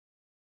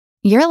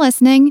You're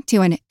listening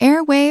to an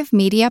Airwave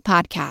Media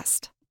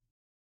Podcast.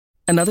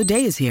 Another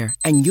day is here,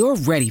 and you're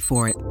ready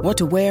for it. What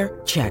to wear?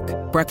 Check.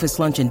 Breakfast,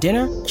 lunch, and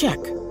dinner? Check.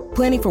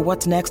 Planning for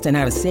what's next and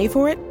how to save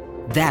for it?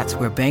 That's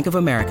where Bank of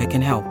America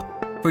can help.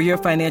 For your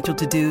financial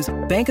to-dos,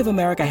 Bank of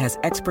America has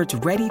experts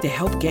ready to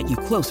help get you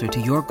closer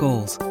to your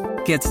goals.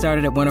 Get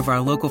started at one of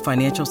our local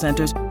financial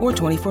centers or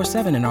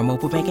 24/7 in our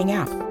mobile banking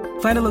app.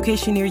 Find a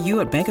location near you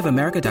at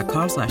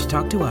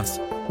bankofamerica.com/talktous.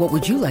 What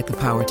would you like the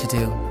power to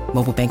do?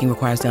 Mobile banking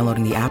requires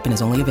downloading the app and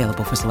is only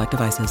available for select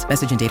devices.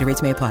 Message and data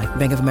rates may apply.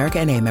 Bank of America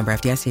N.A., member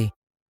FDIC.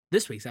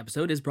 This week's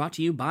episode is brought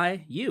to you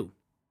by you.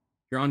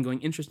 Your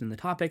ongoing interest in the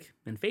topic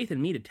and faith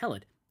in me to tell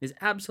it is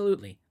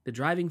absolutely the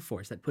driving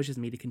force that pushes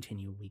me to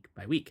continue week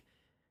by week.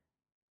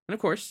 And of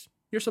course,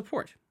 your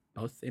support,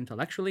 both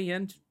intellectually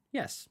and,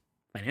 yes,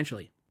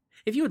 financially.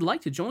 If you would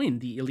like to join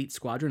the elite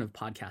squadron of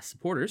podcast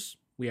supporters,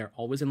 we are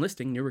always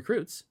enlisting new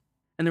recruits,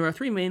 and there are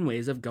three main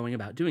ways of going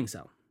about doing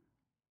so.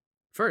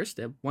 First,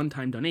 a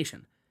one-time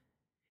donation.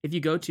 If you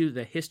go to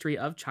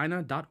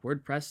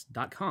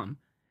thehistoryofchina.wordpress.com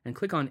and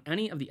click on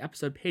any of the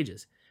episode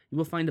pages, you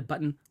will find a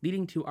button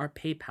leading to our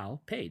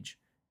PayPal page.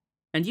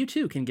 And you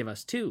too can give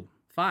us $2,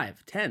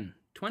 $5, $10,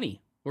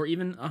 $20, or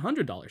even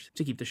 $100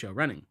 to keep the show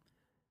running.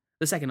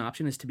 The second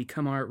option is to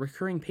become our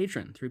recurring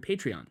patron through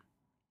Patreon.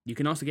 You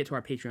can also get to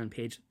our Patreon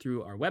page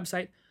through our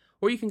website,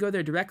 or you can go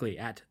there directly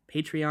at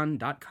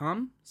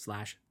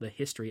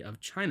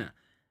patreon.com/thehistoryofchina.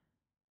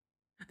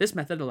 This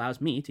method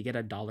allows me to get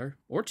 $1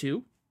 or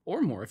 $2,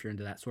 or more if you're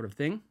into that sort of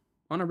thing,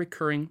 on a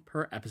recurring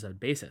per episode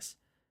basis.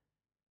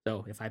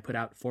 So if I put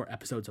out 4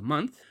 episodes a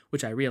month,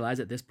 which I realize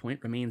at this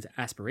point remains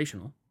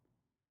aspirational,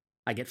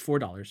 I get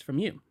 $4 from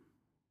you.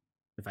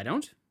 If I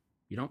don't,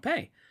 you don't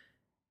pay.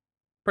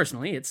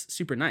 Personally, it's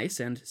super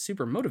nice and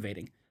super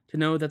motivating to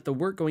know that the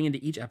work going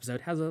into each episode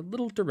has a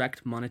little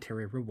direct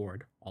monetary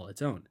reward all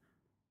its own.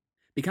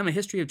 Become a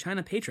History of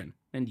China patron,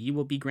 and you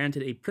will be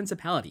granted a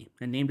principality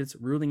and named its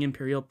ruling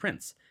imperial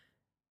prince.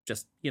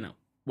 Just,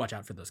 watch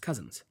out for those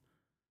cousins.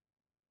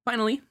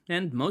 Finally,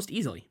 and most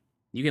easily,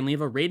 you can leave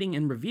a rating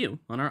and review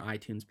on our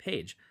iTunes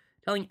page,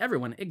 telling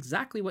everyone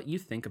exactly what you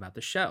think about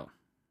the show.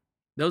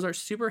 Those are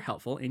super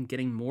helpful in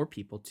getting more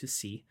people to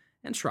see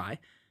and try,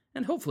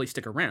 and hopefully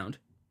stick around,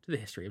 to the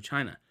History of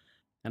China.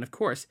 And of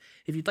course,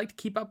 if you'd like to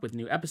keep up with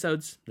new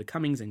episodes, the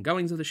comings and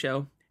goings of the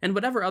show, and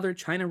whatever other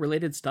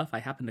China-related stuff I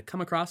happen to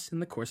come across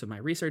in the course of my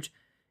research,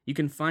 you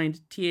can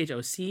find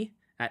THOC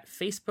at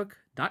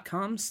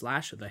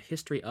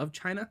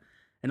facebook.com/thehistoryofchina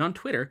and on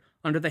Twitter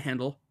under the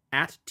handle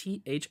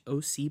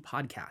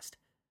 @THOCpodcast.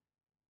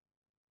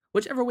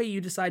 Whichever way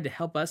you decide to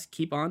help us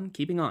keep on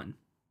keeping on,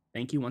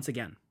 thank you once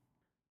again.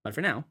 But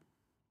for now,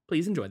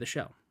 please enjoy the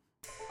show.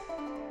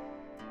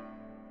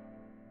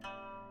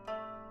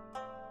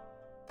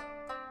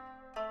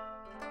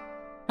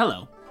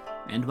 Hello,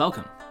 and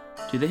welcome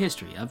to the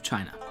History of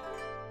China.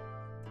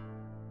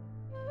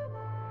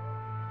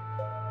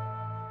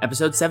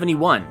 Episode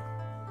 71,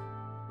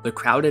 The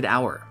Crowded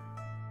Hour.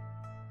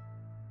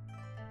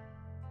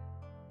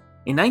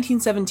 In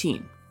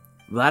 1917,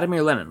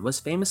 Vladimir Lenin was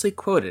famously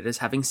quoted as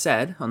having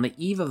said, on the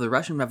eve of the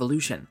Russian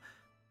Revolution,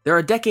 "There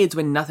are decades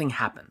when nothing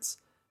happens,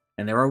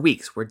 and there are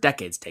weeks where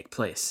decades take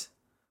place."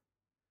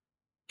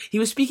 He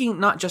was speaking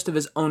not just of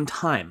his own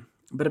time,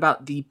 but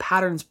about the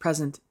patterns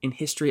present in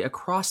history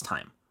across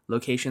time,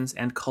 locations,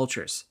 and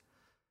cultures.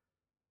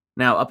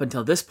 Now, up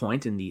until this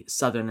point in the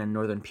southern and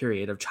northern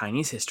period of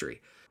Chinese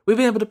history, we've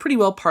been able to pretty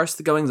well parse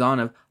the goings-on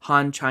of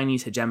Han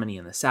Chinese hegemony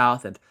in the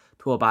south and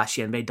Tuoba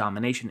Xianbei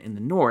domination in the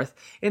north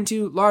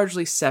into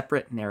largely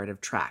separate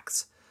narrative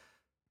tracks.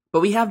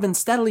 But we have been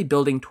steadily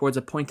building towards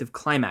a point of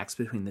climax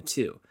between the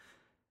two,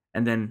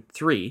 and then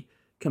 3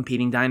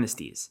 competing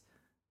dynasties,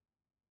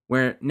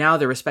 where now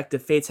their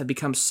respective fates have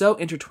become so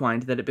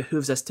intertwined that it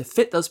behooves us to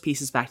fit those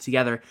pieces back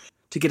together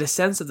to get a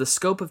sense of the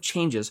scope of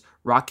changes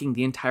rocking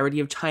the entirety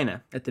of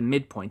China at the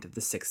midpoint of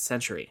the 6th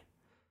century.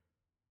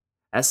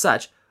 As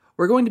such,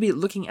 we're going to be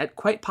looking at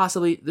quite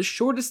possibly the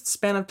shortest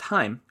span of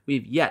time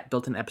we've yet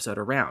built an episode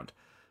around,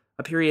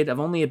 a period of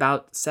only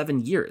about 7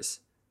 years.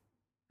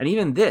 And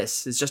even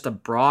this is just a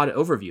broad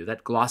overview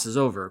that glosses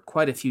over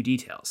quite a few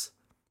details.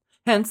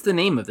 Hence the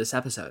name of this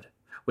episode,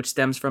 which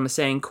stems from a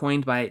saying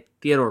coined by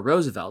Theodore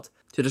Roosevelt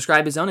to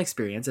describe his own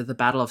experience at the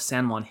Battle of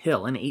San Juan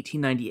Hill in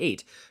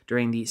 1898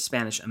 during the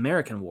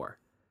Spanish-American War,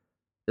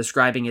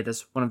 describing it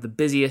as one of the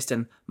busiest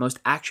and most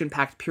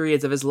action-packed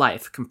periods of his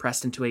life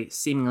compressed into a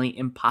seemingly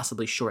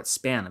impossibly short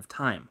span of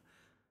time.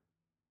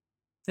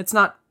 It's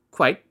not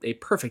quite a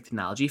perfect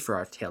analogy for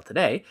our tale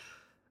today,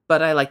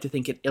 but I like to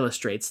think it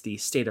illustrates the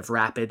state of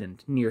rapid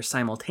and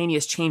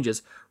near-simultaneous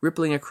changes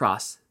rippling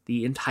across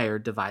the entire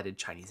divided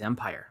Chinese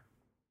empire.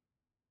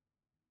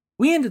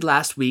 We ended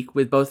last week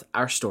with both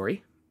our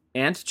story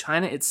and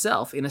China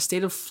itself in a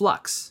state of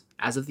flux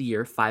as of the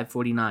year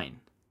 549.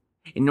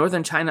 In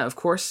northern China, of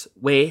course,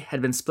 Wei had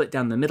been split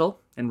down the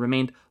middle and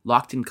remained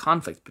locked in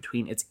conflict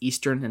between its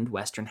eastern and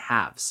western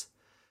halves.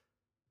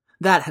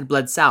 That had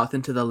bled south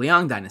into the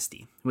Liang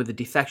dynasty, with the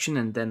defection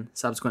and then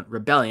subsequent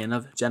rebellion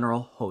of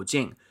General Hou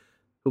Jing,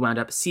 who wound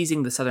up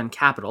seizing the southern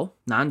capital,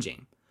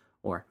 Nanjing,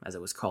 or as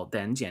it was called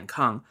then,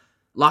 Jiankang,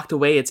 locked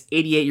away its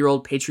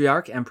 88-year-old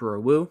patriarch, Emperor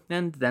Wu,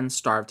 and then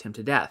starved him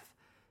to death.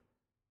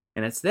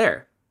 And it's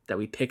there that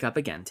we pick up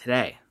again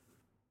today.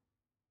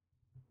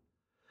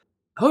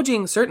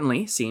 Hojing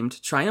certainly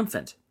seemed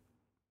triumphant.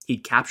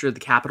 He'd captured the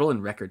capital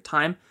in record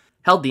time,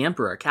 held the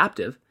emperor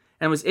captive,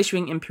 and was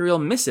issuing imperial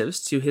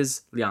missives to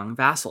his Liang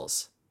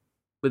vassals,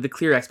 with the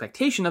clear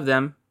expectation of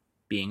them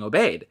being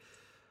obeyed.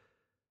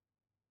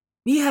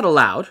 He had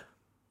allowed,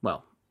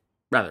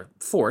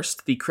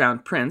 forced the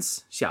crowned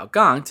prince, Xiao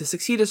Gang, to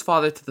succeed his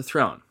father to the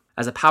throne,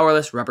 as a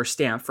powerless rubber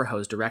stamp for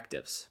Ho's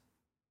directives.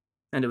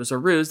 And it was a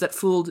ruse that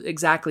fooled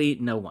exactly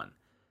no one.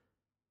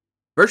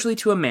 Virtually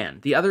to a man,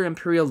 the other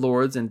imperial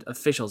lords and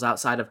officials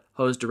outside of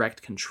Ho's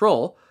direct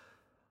control,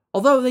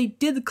 although they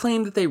did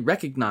claim that they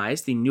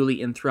recognized the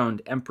newly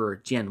enthroned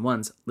Emperor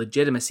Jianwen's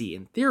legitimacy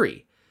in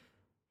theory,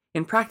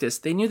 in practice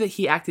they knew that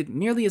he acted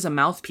merely as a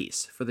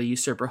mouthpiece for the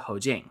usurper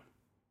Hojing.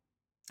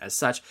 As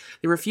such,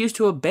 they refused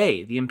to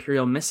obey the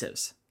imperial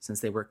missives, since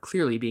they were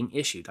clearly being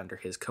issued under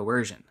his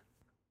coercion.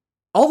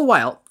 All the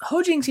while,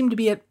 Hojing seemed to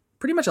be at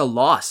pretty much a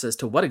loss as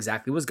to what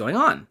exactly was going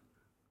on.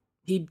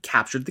 He'd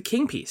captured the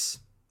king piece,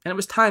 and it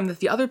was time that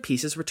the other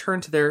pieces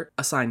returned to their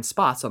assigned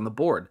spots on the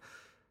board.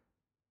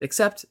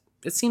 Except,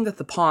 it seemed that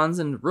the pawns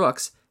and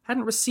rooks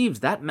hadn't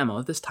received that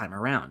memo this time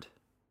around.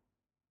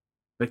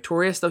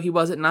 Victorious though he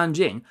was at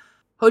Nanjing,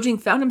 Hojing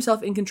found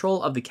himself in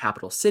control of the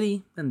capital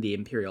city and the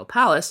imperial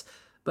palace,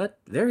 but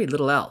very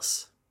little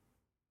else.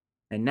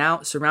 And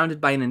now surrounded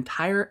by an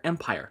entire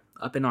empire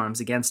up in arms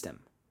against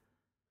him.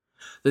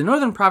 The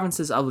northern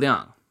provinces of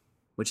Liang,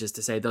 which is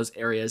to say those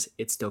areas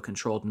it still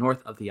controlled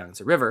north of the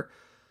Yangtze River,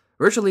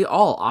 virtually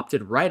all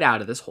opted right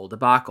out of this whole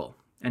debacle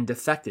and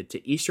defected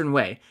to Eastern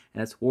Wei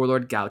and its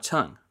warlord Gao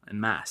Cheng en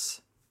masse.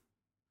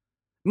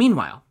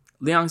 Meanwhile,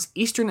 Liang's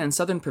eastern and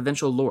southern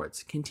provincial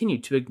lords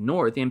continued to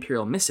ignore the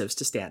imperial missives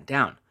to stand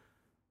down,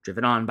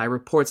 driven on by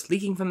reports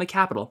leaking from the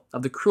capital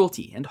of the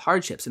cruelty and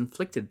hardships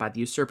inflicted by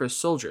the usurper's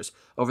soldiers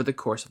over the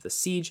course of the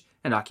siege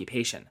and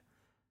occupation.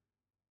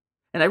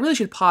 And I really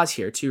should pause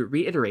here to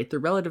reiterate the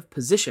relative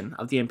position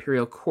of the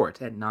imperial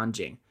court at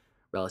Nanjing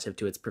relative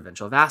to its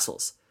provincial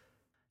vassals.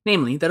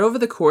 Namely, that over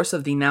the course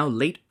of the now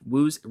late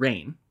Wu's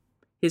reign,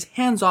 his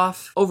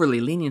hands-off,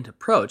 overly lenient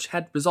approach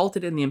had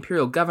resulted in the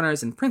imperial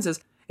governors and princes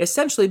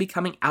essentially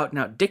becoming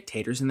out-and-out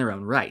dictators in their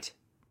own right,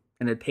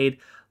 and had paid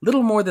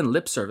little more than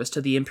lip service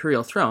to the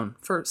imperial throne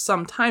for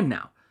some time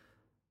now.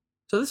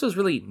 So this was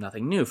really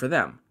nothing new for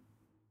them.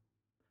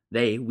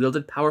 They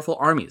wielded powerful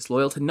armies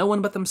loyal to no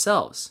one but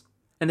themselves,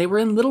 and they were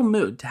in little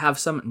mood to have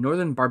some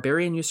northern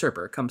barbarian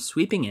usurper come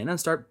sweeping in and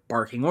start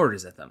barking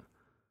orders at them.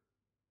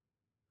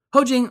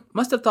 Hojing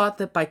must have thought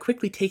that by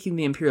quickly taking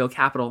the imperial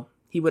capital,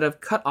 he would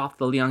have cut off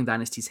the Liang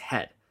dynasty's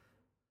head,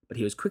 but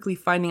he was quickly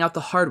finding out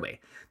the hard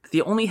way that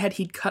the only head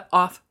he'd cut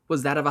off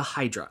was that of a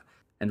hydra,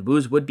 and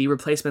Wu's would-be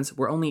replacements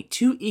were only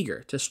too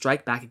eager to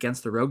strike back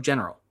against the rogue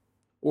general,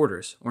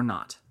 orders or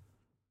not.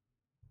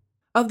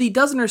 Of the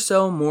dozen or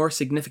so more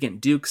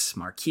significant dukes,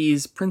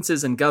 marquises,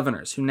 princes, and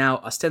governors who now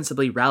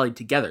ostensibly rallied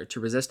together to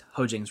resist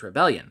Hojing's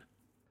rebellion,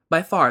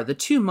 by far the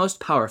two most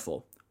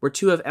powerful were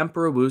two of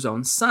Emperor Wu's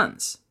own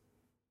sons,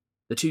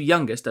 the two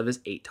youngest of his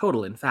 8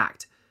 total, in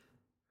fact,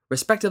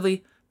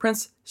 respectively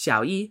Prince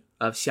Xiaoyi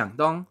of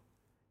Xiangdong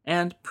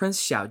and Prince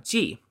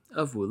Xiaoji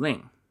of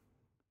Wuling.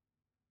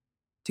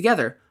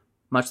 Together,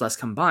 much less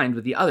combined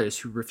with the others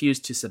who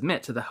refused to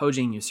submit to the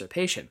Hojing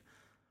usurpation,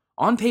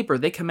 on paper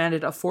they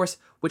commanded a force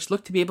which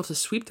looked to be able to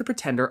sweep the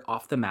pretender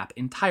off the map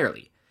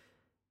entirely.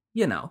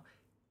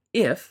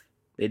 If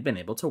they'd been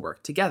able to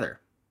work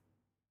together.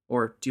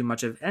 Or do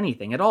much of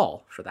anything at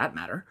all, for that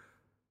matter.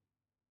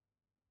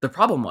 The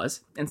problem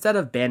was, instead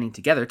of banding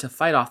together to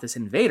fight off this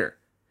invader,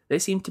 they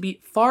seemed to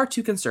be far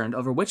too concerned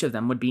over which of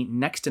them would be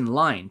next in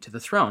line to the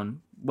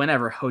throne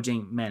whenever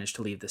Hojing managed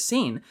to leave the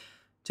scene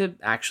to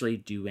actually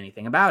do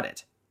anything about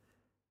it.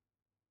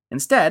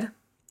 Instead,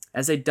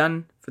 as they'd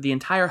done for the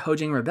entire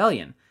Hojing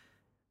rebellion,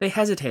 they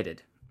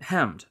hesitated,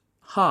 hemmed,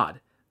 hawed,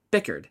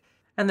 bickered,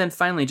 and then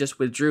finally just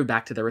withdrew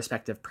back to their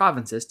respective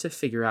provinces to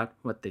figure out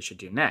what they should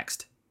do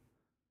next.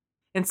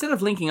 Instead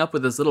of linking up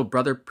with his little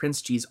brother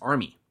Prince Ji's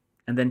army,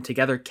 and then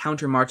together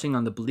counter-marching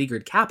on the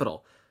beleaguered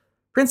capital,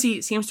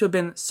 Princey seems to have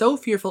been so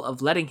fearful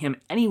of letting him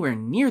anywhere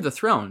near the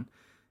throne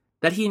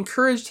that he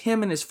encouraged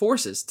him and his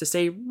forces to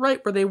stay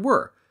right where they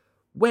were,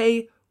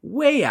 way,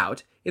 way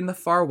out in the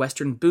far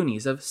western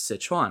boonies of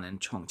Sichuan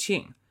and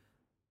Chongqing.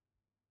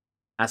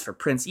 As for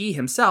Prince Yi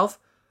himself,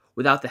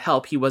 without the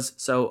help he was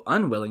so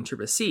unwilling to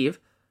receive,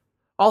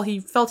 all he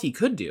felt he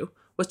could do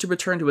was to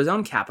return to his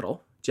own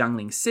capital,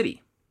 Jiangling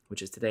City,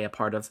 which is today a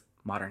part of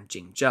modern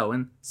Jingzhou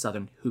in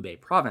southern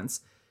Hubei province,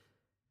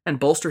 and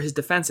bolster his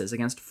defenses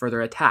against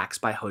further attacks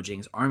by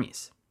Hojing's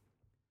armies.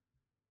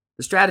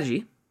 The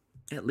strategy,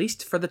 at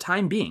least for the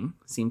time being,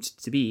 seemed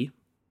to be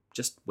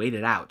just wait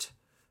it out.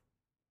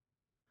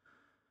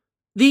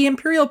 The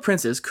imperial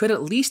princes could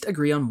at least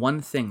agree on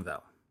one thing,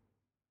 though,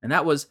 and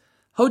that was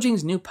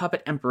Hojing's new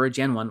puppet emperor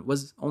Jianwen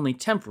was only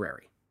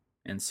temporary,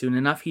 and soon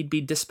enough he'd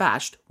be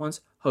dispatched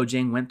once Ho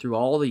Jing went through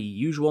all the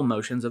usual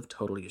motions of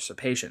total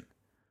usurpation.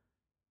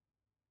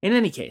 In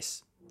any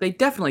case, they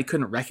definitely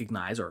couldn't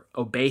recognize or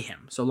obey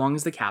him so long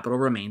as the capital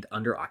remained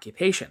under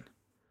occupation.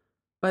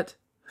 But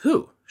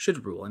who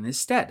should rule in his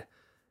stead?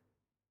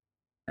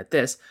 At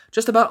this,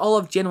 just about all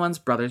of Jianwen's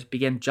brothers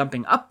began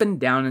jumping up and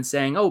down and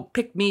saying, "Oh,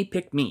 pick me,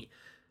 pick me."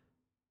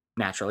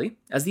 Naturally,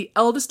 as the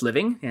eldest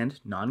living and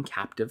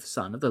non-captive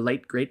son of the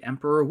late great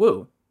Emperor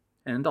Wu,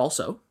 and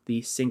also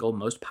the single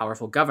most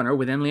powerful governor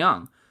within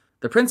Liang,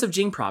 the Prince of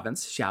Jing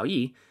Province, Xiao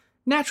Yi,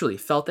 naturally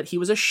felt that he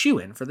was a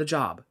shoo-in for the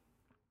job.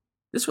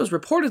 This was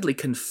reportedly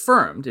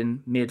confirmed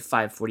in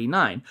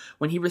mid-549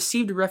 when he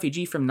received a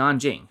refugee from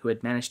Nanjing who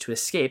had managed to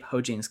escape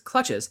Ho Jing's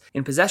clutches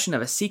in possession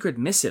of a secret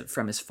missive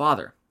from his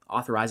father,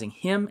 authorizing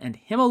him and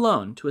him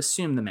alone to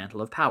assume the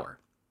mantle of power.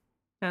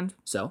 And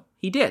so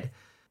he did.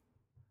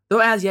 Though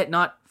as yet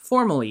not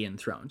formally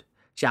enthroned,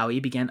 Xiao Yi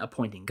began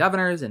appointing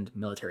governors and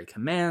military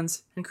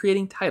commands and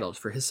creating titles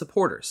for his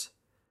supporters.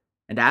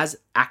 And as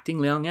acting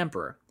Liang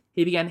Emperor,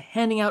 he began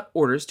handing out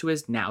orders to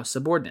his now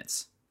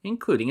subordinates,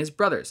 including his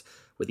brothers,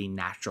 with the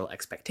natural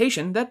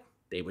expectation that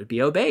they would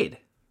be obeyed.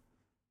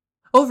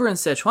 Over in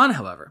Sichuan,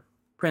 however,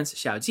 Prince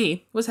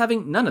Xiaoji was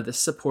having none of this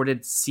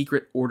supported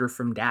secret order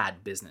from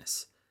dad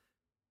business.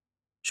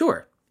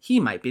 Sure, he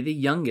might be the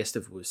youngest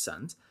of Wu's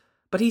sons,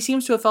 but he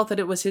seems to have felt that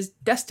it was his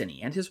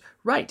destiny and his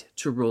right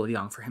to rule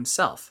Liang for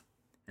himself,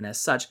 and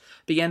as such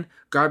began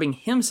garbing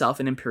himself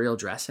in imperial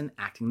dress and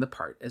acting the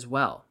part as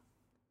well.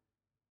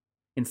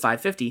 In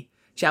 550,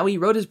 Xiao Yi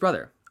wrote his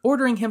brother,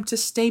 ordering him to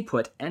stay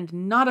put and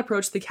not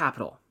approach the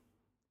capital.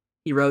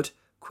 He wrote,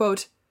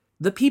 quote,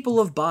 "The people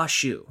of Ba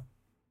Shu,"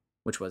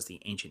 which was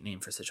the ancient name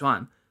for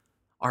Sichuan,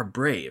 "are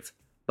brave,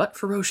 but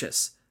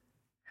ferocious,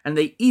 and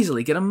they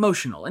easily get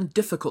emotional and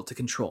difficult to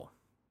control.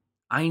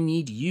 I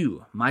need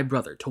you, my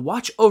brother, to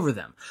watch over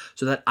them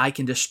so that I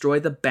can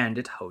destroy the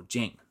bandit Ho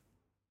Jing."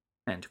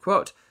 End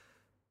quote.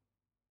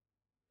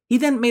 He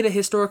then made a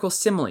historical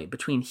simile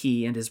between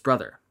he and his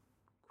brother.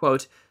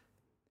 Quote,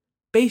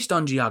 "Based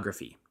on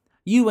geography,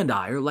 you and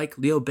I are like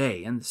Liu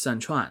Bei and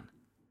Sun Quan,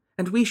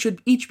 and we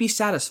should each be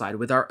satisfied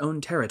with our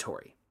own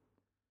territory.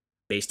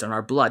 Based on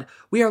our blood,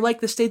 we are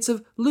like the states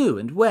of Lu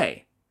and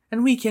Wei,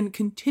 and we can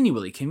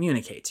continually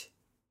communicate."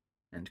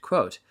 End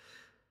quote.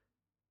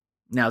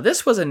 Now,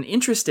 this was an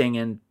interesting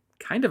and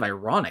kind of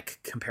ironic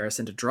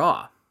comparison to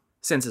draw,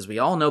 since, as we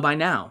all know by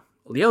now,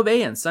 Liu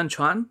Bei and Sun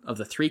Quan of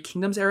the Three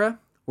Kingdoms era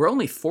were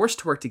only forced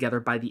to work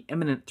together by the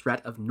imminent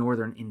threat of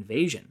northern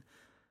invasion.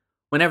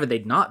 Whenever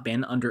they'd not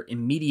been under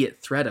immediate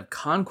threat of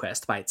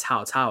conquest by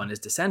Cao Cao and his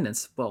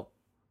descendants, well,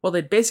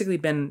 they'd basically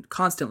been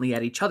constantly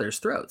at each other's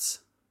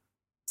throats.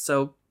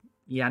 So,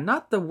 yeah,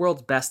 not the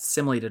world's best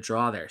simile to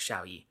draw there,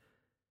 Xiao Yi.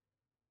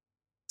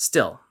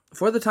 Still,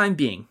 for the time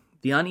being,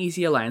 the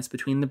uneasy alliance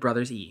between the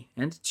brothers Yi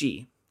and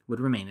Ji would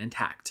remain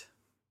intact.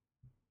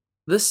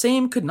 The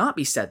same could not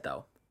be said,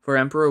 though, for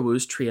Emperor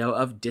Wu's trio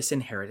of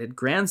disinherited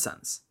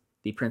grandsons,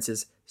 the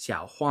princes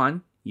Xiao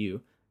Huan,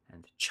 Yu,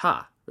 and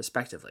Cha,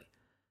 respectively.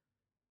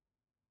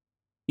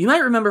 You might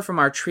remember from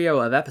our trio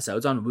of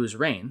episodes on Wu's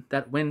reign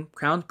that when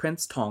Crown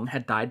Prince Tong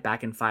had died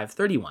back in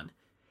 531,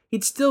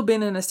 he'd still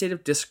been in a state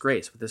of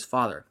disgrace with his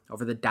father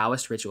over the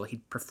Taoist ritual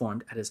he'd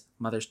performed at his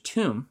mother's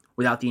tomb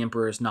without the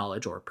emperor's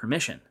knowledge or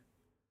permission.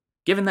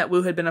 Given that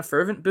Wu had been a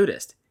fervent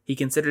Buddhist, he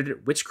considered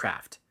it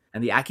witchcraft,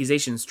 and the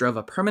accusations drove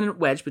a permanent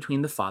wedge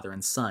between the father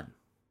and son.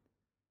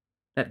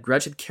 That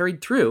grudge had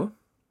carried through,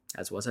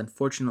 as was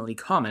unfortunately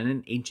common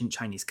in ancient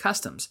Chinese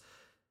customs,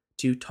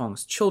 to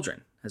Tong's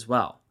children as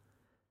well.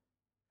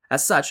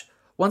 As such,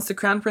 once the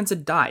crown prince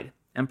had died,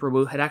 Emperor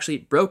Wu had actually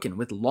broken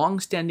with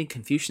long-standing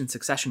Confucian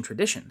succession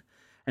tradition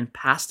and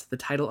passed the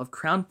title of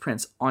crown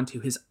prince onto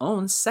his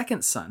own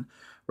second son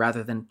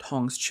rather than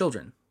Tong's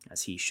children,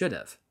 as he should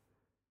have.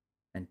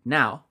 And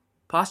now,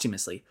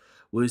 posthumously,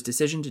 Wu's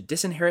decision to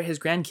disinherit his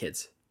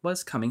grandkids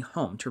was coming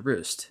home to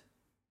roost.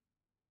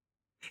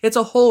 It's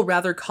a whole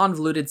rather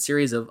convoluted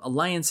series of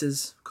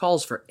alliances,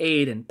 calls for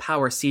aid and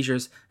power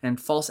seizures, and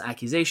false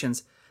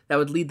accusations that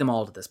would lead them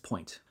all to this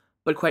point.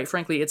 But quite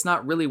frankly, it's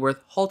not really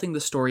worth halting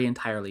the story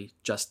entirely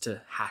just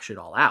to hash it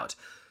all out.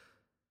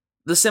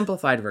 The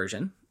simplified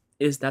version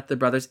is that the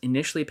brothers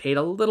initially paid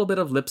a little bit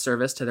of lip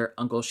service to their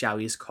uncle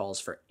Xiaoyi's calls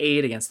for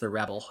aid against the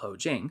rebel Ho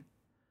Jing,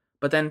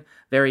 but then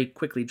very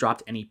quickly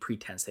dropped any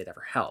pretense they'd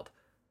ever held.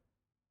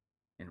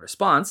 In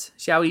response,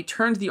 Xiao Yi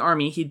turned the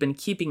army he'd been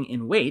keeping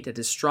in wait at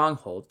his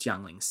stronghold,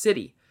 Jiangling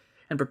City,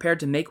 and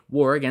prepared to make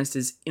war against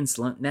his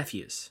insolent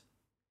nephews.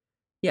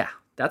 Yeah,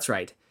 that's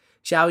right.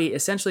 Xiao Yi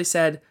essentially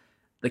said,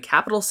 "The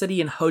capital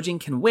city in Hojing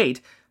can wait.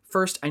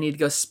 First, I need to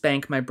go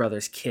spank my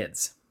brother's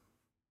kids."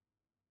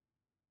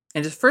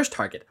 And his first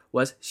target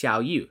was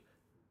Xiao Yu,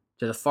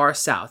 to the far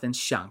south in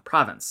Xiang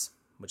province,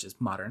 which is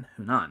modern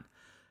Hunan.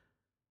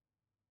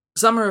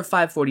 Summer of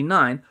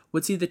 549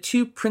 would see the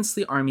two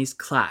princely armies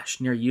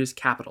clash near Yu's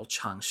capital,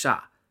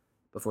 Changsha,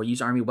 before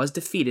Yu's army was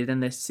defeated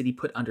and the city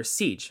put under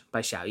siege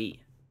by Xiao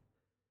Yi.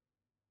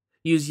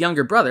 Yu's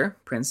younger brother,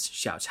 Prince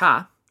Xiao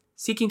Cha,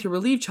 seeking to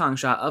relieve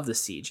Changsha of the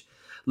siege,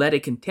 led a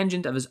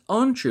contingent of his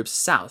own troops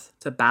south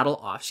to battle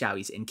off Xiao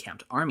Yi's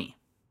encamped army.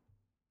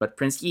 But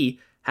Prince Yi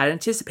had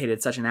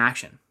anticipated such an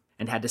action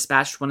and had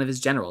dispatched one of his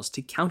generals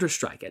to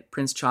counterstrike at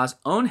Prince Cha's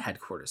own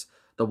headquarters,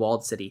 the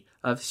walled city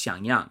of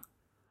Xiangyang,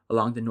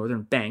 along the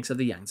northern banks of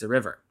the Yangtze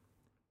River,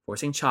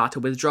 forcing Cha to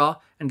withdraw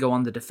and go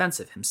on the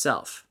defensive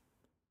himself.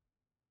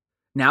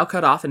 Now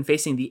cut off and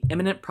facing the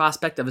imminent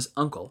prospect of his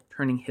uncle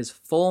turning his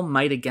full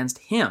might against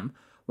him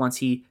once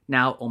he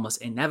now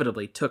almost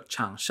inevitably took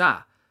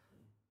Changsha,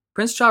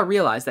 Prince Cha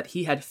realized that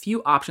he had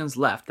few options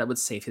left that would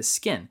save his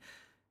skin,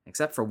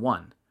 except for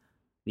one,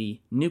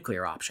 the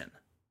nuclear option.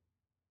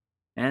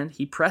 And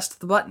he pressed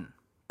the button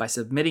by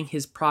submitting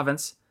his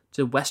province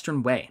to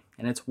Western Wei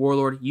and its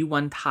warlord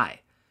Yuan Tai,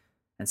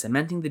 and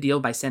cementing the deal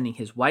by sending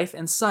his wife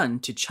and son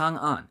to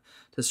Chang'an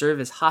to serve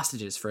as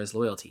hostages for his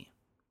loyalty.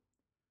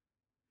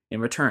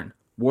 In return,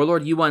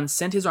 warlord Yuan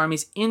sent his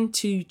armies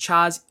into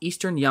Cha's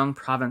eastern Yang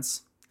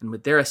province, and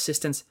with their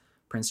assistance,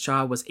 Prince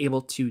Cha was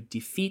able to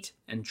defeat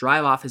and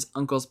drive off his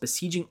uncle's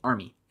besieging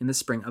army in the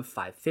spring of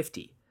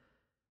 550.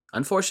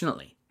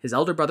 Unfortunately, his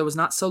elder brother was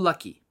not so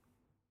lucky.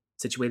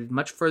 Situated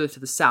much further to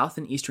the south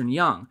in eastern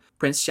Yang,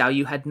 Prince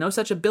Xiaoyu had no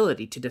such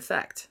ability to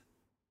defect.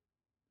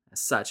 As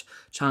such,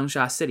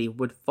 Changsha city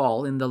would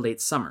fall in the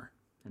late summer,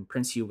 and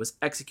Prince Yu was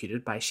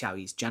executed by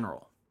Xiaoyi's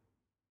general.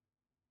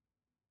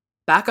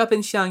 Back up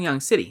in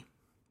Xiangyang city,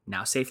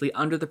 now safely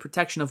under the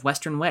protection of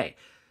Western Wei,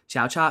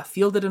 Xiao Cha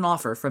fielded an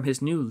offer from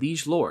his new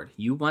liege lord,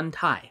 Yuan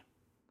Tai,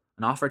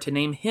 an offer to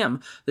name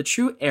him the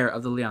true heir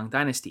of the Liang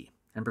dynasty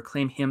and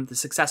proclaim him the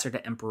successor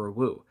to Emperor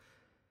Wu.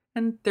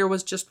 And there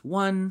was just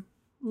one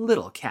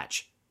little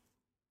catch.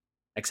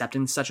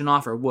 Accepting such an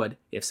offer would,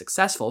 if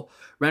successful,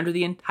 render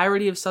the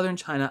entirety of southern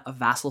China a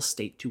vassal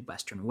state to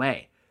Western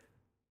Wei.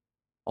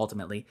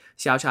 Ultimately,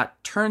 Xiao Cha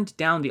turned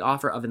down the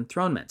offer of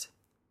enthronement,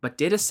 but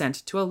did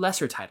assent to a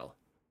lesser title,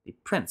 the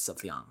Prince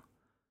of Liang.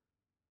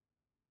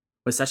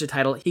 With such a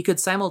title, he could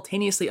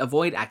simultaneously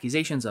avoid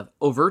accusations of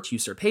overt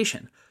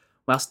usurpation,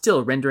 while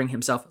still rendering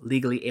himself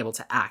legally able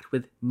to act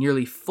with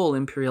nearly full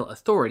imperial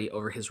authority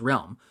over his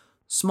realm,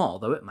 small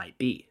though it might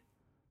be.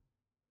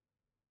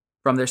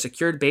 From their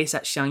secured base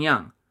at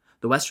Xiangyang,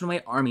 the Western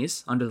Wei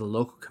armies, under the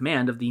local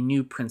command of the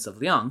new Prince of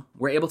Liang,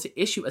 were able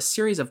to issue a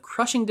series of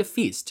crushing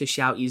defeats to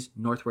Xiao Yi's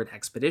northward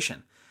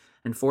expedition,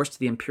 and forced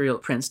the imperial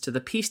prince to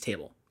the peace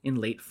table in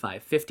late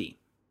 550.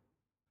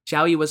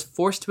 Xiao Yi was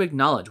forced to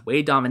acknowledge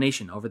Wei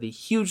domination over the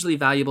hugely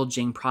valuable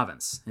Jing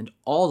province and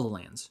all the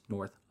lands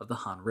north of the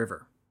Han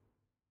River.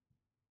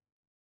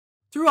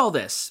 Through all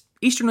this,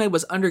 Eastern Wei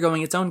was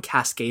undergoing its own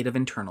cascade of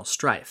internal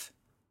strife.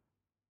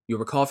 You'll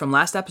recall from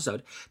last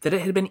episode that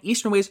it had been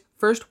Eastern Wei's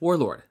first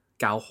warlord,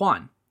 Gao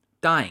Huan,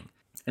 dying,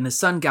 and his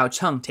son Gao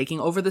Cheng taking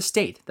over the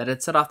state that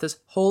had set off this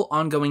whole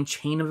ongoing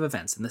chain of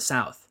events in the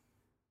south.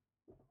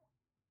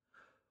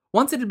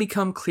 Once it had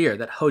become clear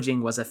that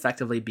Hojing was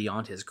effectively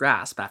beyond his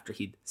grasp after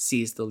he'd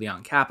seized the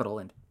Liang capital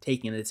and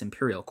taken its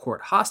imperial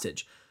court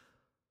hostage,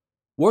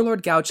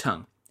 warlord Gao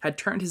Cheng had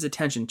turned his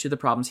attention to the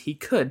problems he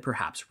could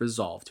perhaps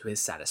resolve to his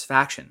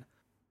satisfaction.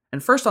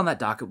 And first on that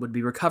docket would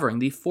be recovering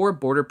the 4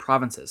 border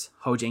provinces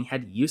Hojing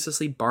had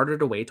uselessly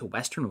bartered away to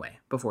Western Wei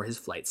before his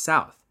flight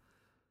south.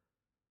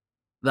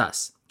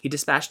 Thus, he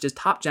dispatched his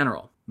top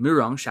general,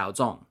 Murong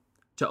Xiaozong,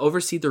 to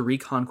oversee the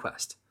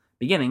reconquest,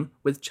 beginning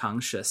with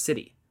Changsha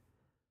city.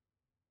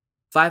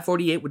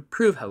 548 would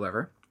prove,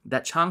 however,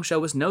 that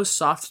Changsha was no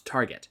soft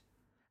target,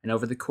 and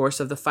over the course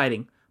of the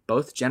fighting,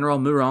 both General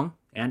Murong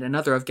and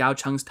another of Gao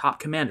Cheng's top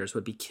commanders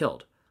would be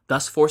killed,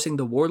 thus forcing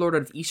the warlord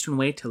of Eastern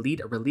Wei to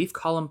lead a relief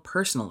column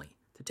personally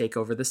to take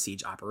over the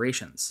siege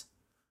operations.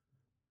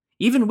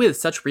 Even with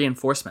such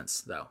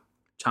reinforcements, though,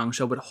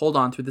 Changsha would hold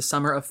on through the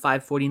summer of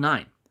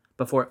 549,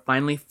 before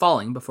finally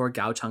falling before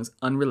Gao Cheng's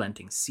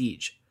unrelenting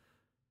siege.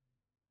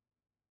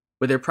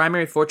 With their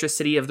primary fortress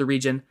city of the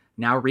region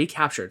now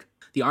recaptured,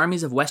 the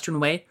armies of Western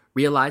Wei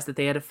realized that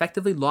they had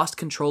effectively lost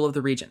control of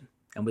the region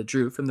and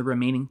withdrew from the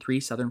remaining 3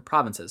 southern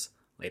provinces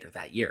later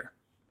that year.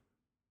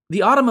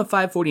 The autumn of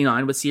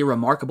 549 would see a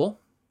remarkable,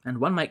 and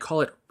one might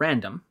call it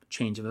random,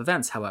 change of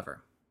events,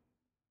 however.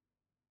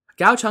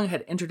 Gao Cheng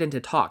had entered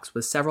into talks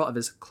with several of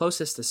his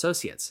closest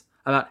associates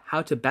about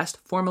how to best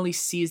formally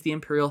seize the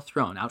imperial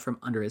throne out from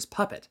under his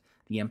puppet,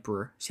 the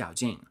Emperor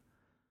Xiaojing.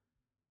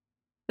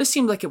 This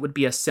seemed like it would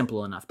be a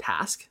simple enough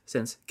task,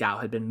 since Gao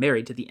had been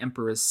married to the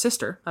emperor's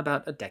sister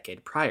about a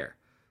decade prior.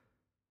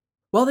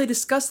 While they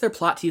discussed their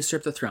plot to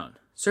usurp the throne,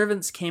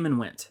 servants came and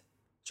went,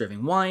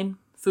 serving wine,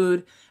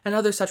 food, and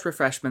other such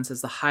refreshments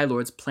as the High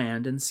Lords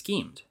planned and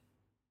schemed.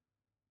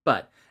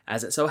 But,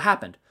 as it so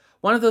happened,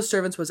 one of those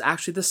servants was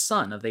actually the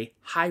son of a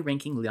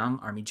high-ranking Liang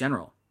army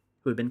general,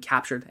 who had been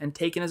captured and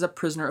taken as a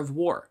prisoner of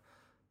war,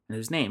 and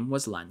whose name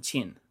was Lan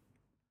Qin.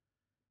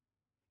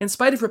 In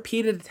spite of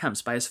repeated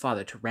attempts by his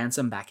father to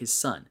ransom back his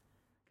son,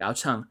 Gao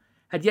Cheng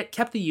had yet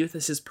kept the youth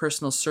as his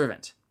personal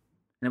servant,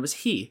 and it was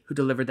he who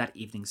delivered that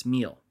evening's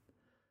meal.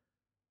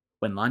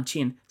 When Lan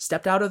Qin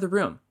stepped out of the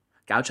room,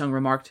 Gao Cheng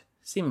remarked,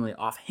 seemingly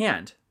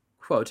offhand,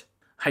 quote,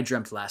 "I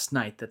dreamt last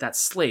night that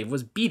slave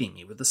was beating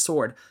me with the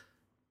sword.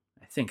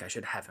 I think I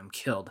should have him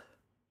killed."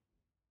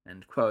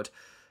 End quote.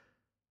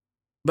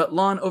 But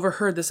Lon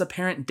overheard this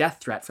apparent death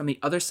threat from the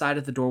other side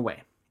of the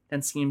doorway,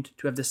 and seemed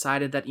to have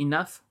decided that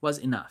enough was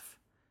enough.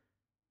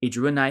 He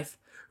drew a knife,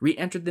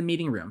 re-entered the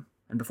meeting room,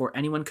 and before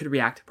anyone could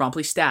react,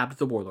 promptly stabbed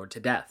the warlord to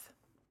death.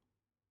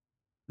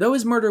 Though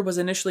his murder was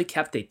initially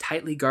kept a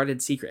tightly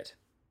guarded secret,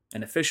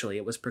 and officially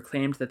it was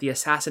proclaimed that the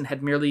assassin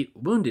had merely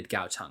wounded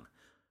Gao Cheng,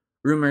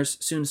 rumors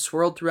soon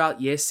swirled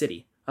throughout Ye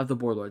City of the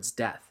warlord's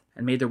death,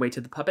 and made their way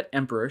to the puppet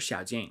emperor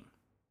Xiaojing.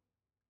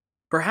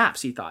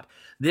 Perhaps, he thought,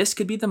 this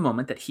could be the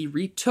moment that he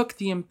retook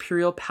the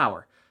imperial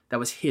power that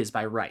was his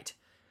by right,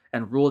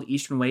 and ruled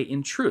Eastern Wei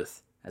in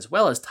truth, as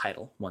well as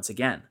title, once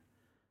again.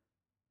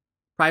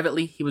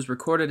 Privately, he was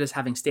recorded as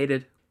having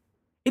stated,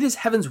 "It is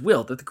heaven's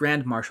will that the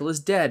Grand Marshal is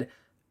dead.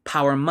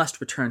 Power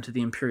must return to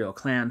the imperial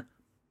clan."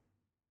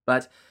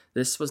 But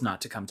this was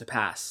not to come to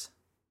pass,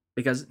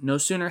 because no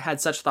sooner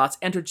had such thoughts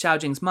entered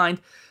Xiaojing's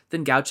mind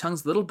than Gao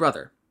Cheng's little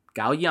brother,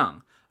 Gao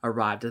Yang,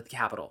 arrived at the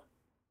capital.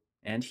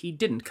 And he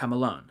didn't come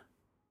alone.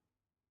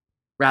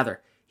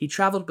 Rather, he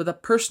traveled with a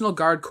personal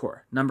guard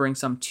corps numbering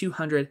some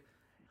 200,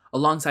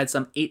 alongside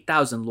some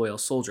 8,000 loyal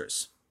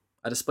soldiers,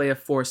 a display of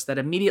force that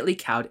immediately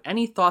cowed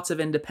any thoughts of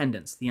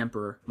independence the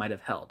emperor might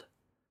have held.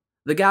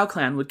 The Gao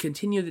clan would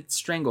continue its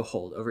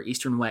stranglehold over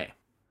Eastern Wei,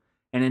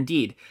 and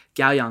indeed,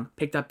 Gao Yang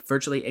picked up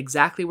virtually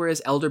exactly where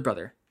his elder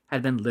brother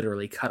had been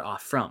literally cut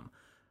off from,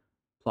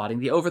 plotting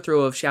the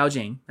overthrow of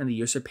Xiaojing and the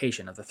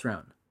usurpation of the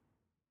throne.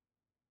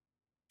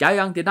 Gao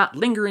Yang did not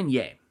linger in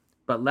Ye,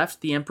 but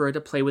left the emperor to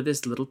play with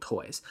his little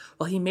toys,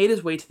 while he made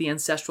his way to the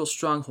ancestral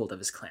stronghold of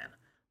his clan,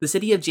 the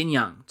city of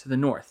Jinyang to the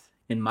north,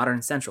 in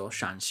modern central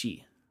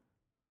Shanxi.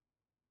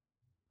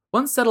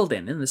 Once settled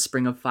in the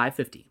spring of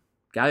 550,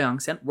 Gao Yang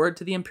sent word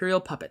to the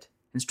imperial puppet,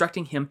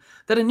 instructing him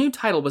that a new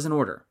title was in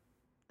order,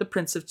 the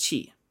Prince of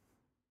Qi.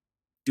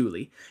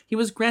 Duly, he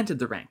was granted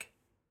the rank.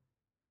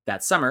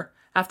 That summer,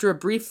 after a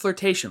brief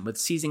flirtation with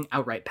seizing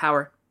outright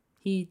power,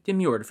 he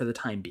demurred for the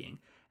time being,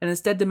 and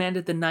instead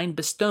demanded the 9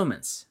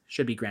 bestowments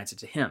should be granted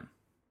to him.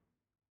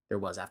 There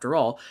was, after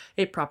all,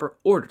 a proper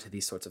order to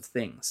these sorts of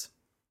things.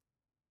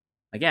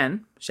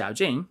 Again,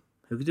 Xiaojing,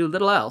 who could do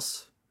little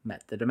else,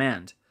 met the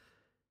demand.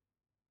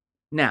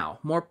 Now,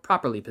 more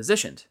properly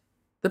positioned,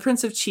 the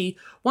Prince of Qi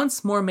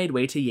once more made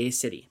way to Ye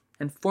City,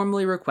 and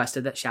formally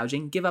requested that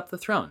Xiaojing give up the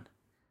throne.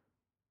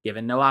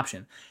 Given no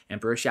option,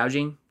 Emperor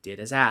Xiaojing did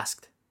as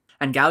asked,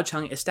 and Gao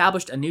Cheng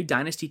established a new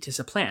dynasty to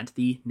supplant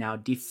the now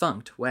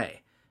defunct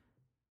Wei,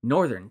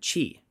 Northern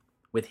Qi,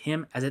 with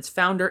him as its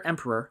founder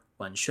emperor,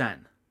 Wen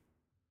Xuan.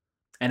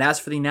 And as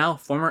for the now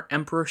former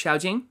Emperor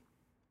Xiaojing,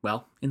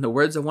 well, in the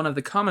words of one of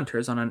the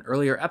commenters on an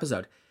earlier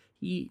episode,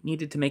 he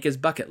needed to make his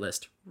bucket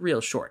list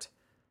real short.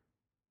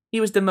 He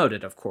was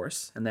demoted, of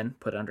course, and then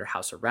put under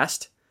house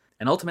arrest,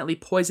 and ultimately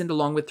poisoned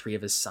along with 3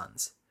 of his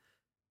sons.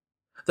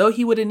 Though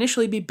he would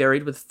initially be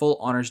buried with full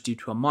honors due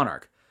to a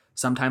monarch,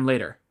 sometime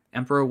later,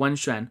 Emperor Wen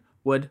Xuan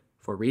would,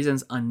 for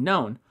reasons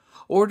unknown,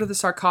 order the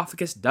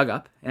sarcophagus dug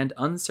up and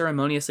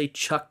unceremoniously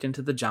chucked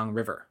into the Jiang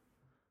River.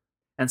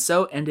 And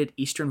so ended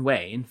Eastern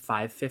Wei in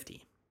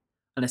 550.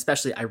 An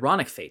especially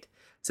ironic fate,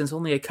 since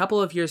only a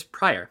couple of years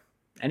prior,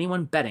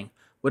 anyone betting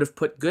would have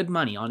put good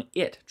money on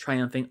it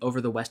triumphing over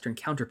the Western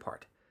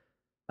counterpart.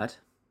 But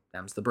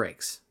them's the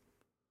breaks.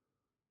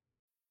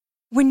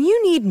 When you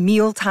need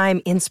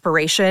mealtime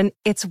inspiration,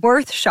 it's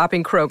worth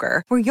shopping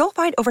Kroger, where you'll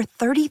find over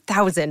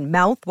 30,000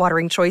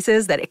 mouth-watering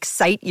choices that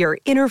excite your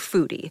inner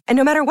foodie. And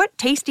no matter what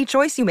tasty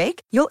choice you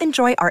make, you'll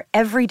enjoy our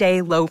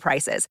everyday low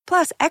prices,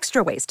 plus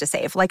extra ways to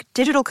save, like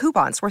digital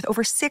coupons worth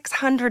over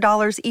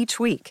 $600 each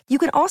week. You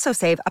can also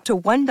save up to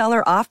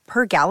 $1 off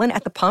per gallon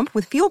at the pump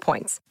with fuel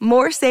points.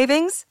 More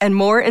savings and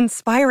more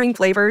inspiring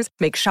flavors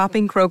make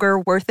shopping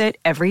Kroger worth it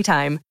every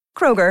time.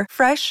 Kroger,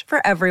 fresh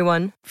for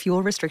everyone.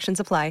 Fuel restrictions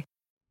apply.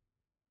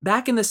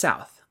 Back in the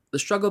south, the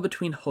struggle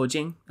between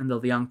Hojing and the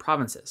Liang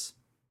provinces,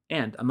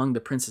 and among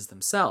the princes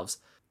themselves,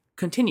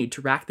 continued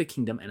to rack the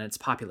kingdom and its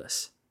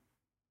populace.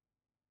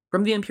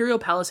 From the imperial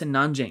palace in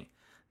Nanjing,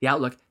 the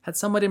outlook had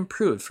somewhat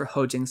improved for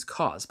Hojing's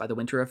cause by the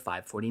winter of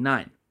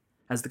 549,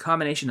 as the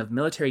combination of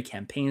military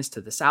campaigns to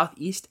the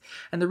southeast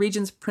and the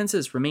region's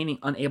princes remaining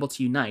unable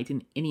to unite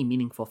in any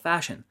meaningful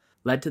fashion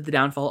led to the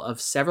downfall of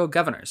several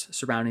governors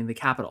surrounding the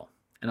capital,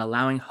 and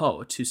allowing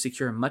Ho to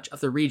secure much of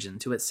the region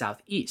to its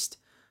southeast,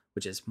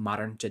 which is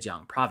modern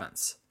Zhejiang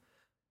province.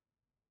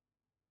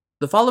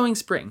 The following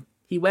spring,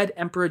 he wed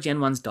Emperor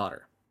Jianwen's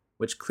daughter,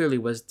 which clearly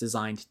was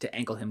designed to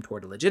angle him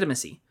toward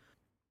legitimacy,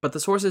 but the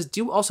sources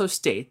do also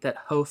state that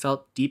Ho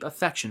felt deep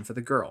affection for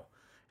the girl,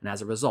 and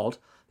as a result,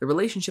 the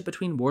relationship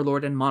between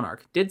warlord and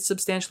monarch did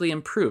substantially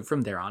improve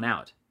from there on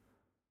out.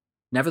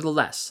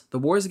 Nevertheless, the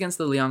wars against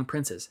the Liang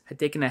princes had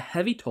taken a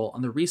heavy toll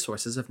on the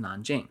resources of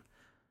Nanjing,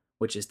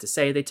 which is to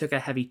say they took a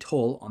heavy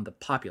toll on the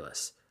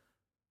populace.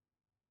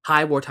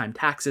 High wartime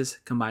taxes,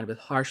 combined with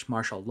harsh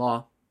martial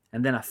law,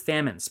 and then a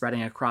famine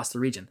spreading across the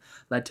region,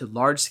 led to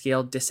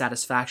large-scale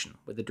dissatisfaction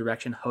with the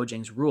direction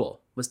Hojing's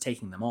rule was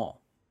taking them all.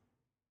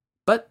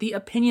 But the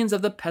opinions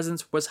of the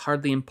peasants was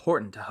hardly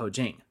important to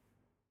Hojing.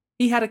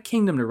 He had a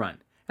kingdom to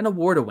run, and a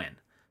war to win,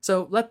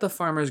 so let the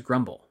farmers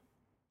grumble.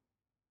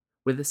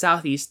 With the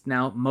southeast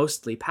now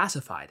mostly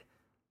pacified,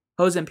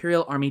 Ho's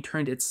imperial army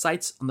turned its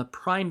sights on the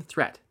prime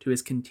threat to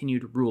his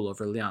continued rule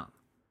over Liang,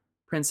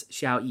 Prince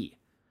Xiaoyi,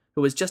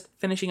 who was just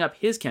finishing up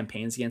his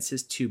campaigns against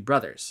his two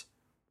brothers,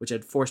 which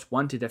had forced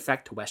one to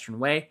defect to Western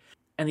Wei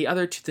and the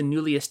other to the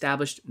newly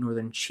established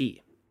Northern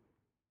Qi.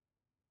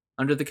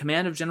 Under the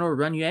command of General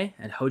Ren Yue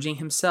and Hou Jing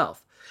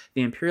himself,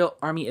 the imperial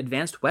army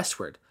advanced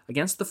westward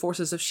against the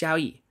forces of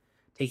Xiaoyi,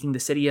 taking the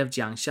city of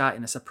Jiangsha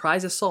in a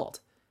surprise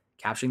assault,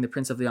 capturing the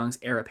Prince of Liang's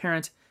heir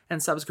apparent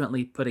and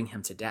subsequently putting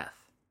him to death.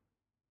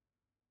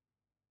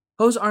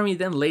 Ho's army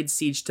then laid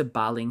siege to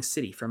Baling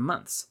City for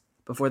months,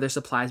 before their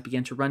supplies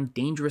began to run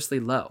dangerously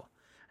low,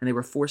 and they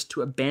were forced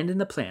to abandon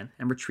the plan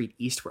and retreat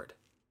eastward.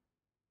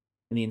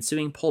 In the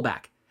ensuing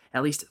pullback,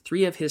 at least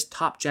 3 of his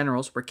top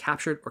generals were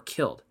captured or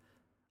killed,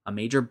 a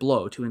major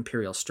blow to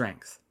imperial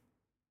strength.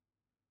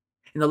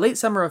 In the late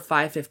summer of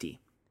 550,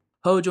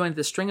 Ho joined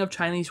the string of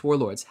Chinese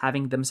warlords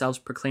having themselves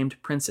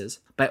proclaimed princes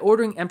by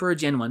ordering Emperor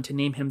Jianwen to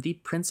name him the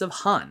Prince of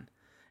Han,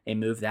 a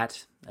move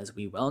that, as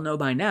we well know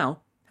by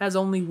now, has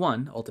only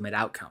one ultimate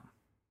outcome.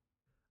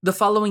 The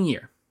following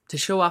year, to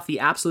show off the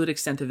absolute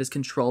extent of his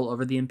control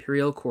over the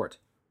imperial court,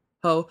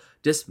 Ho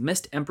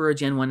dismissed Emperor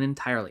Jianwen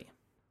entirely,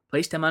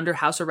 placed him under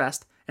house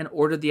arrest, and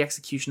ordered the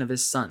execution of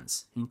his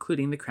sons,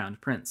 including the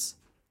crowned prince.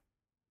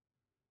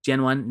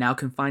 Jianwen, now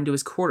confined to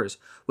his quarters,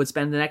 would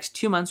spend the next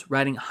 2 months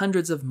writing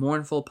hundreds of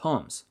mournful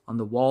poems on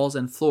the walls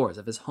and floors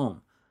of his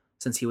home,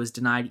 since he was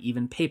denied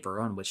even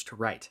paper on which to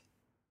write.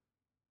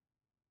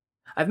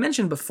 I've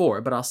mentioned before,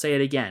 but I'll say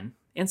it again,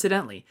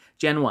 incidentally,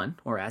 Jianwen,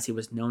 or as he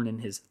was known in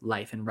his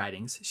life and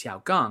writings,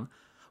 Xiao Gang,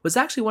 was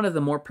actually one of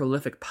the more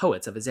prolific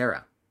poets of his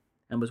era,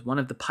 and was one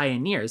of the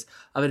pioneers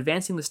of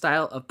advancing the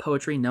style of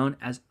poetry known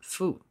as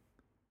Fu.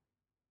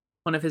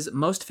 One of his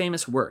most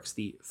famous works,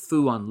 the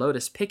Fu on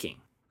Lotus Picking,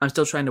 I'm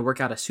still trying to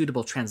work out a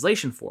suitable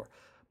translation for,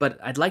 but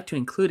I'd like to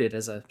include it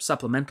as a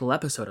supplemental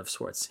episode of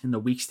sorts in the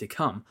weeks to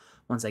come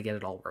once I get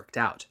it all worked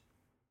out.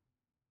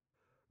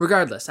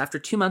 Regardless, after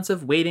 2 months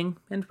of waiting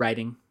and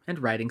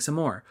writing some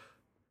more,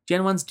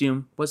 Jianwen's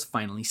doom was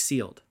finally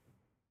sealed.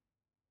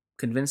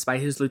 Convinced by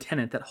his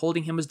lieutenant that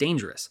holding him was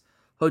dangerous,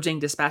 Hou Jing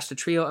dispatched a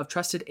trio of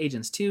trusted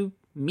agents to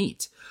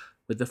meet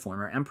with the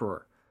former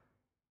emperor.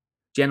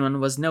 Jianwen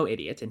was no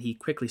idiot, and he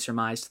quickly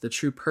surmised the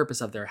true purpose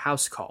of their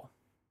house call.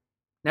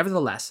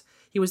 Nevertheless,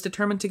 he was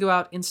determined to go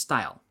out in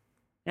style,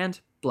 and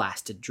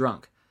blasted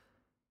drunk.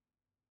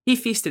 He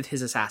feasted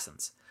his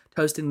assassins,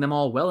 toasting them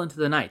all well into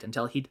the night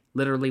until he'd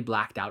literally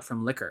blacked out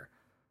from liquor.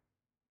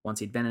 Once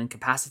he'd been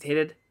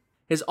incapacitated,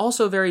 his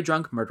also very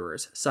drunk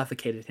murderers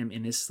suffocated him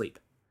in his sleep,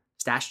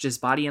 stashed his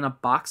body in a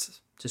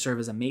box to serve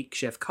as a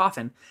makeshift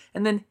coffin,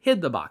 and then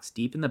hid the box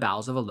deep in the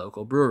bowels of a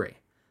local brewery.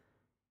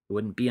 It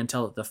wouldn't be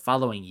until the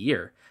following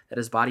year that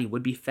his body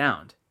would be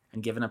found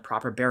and given a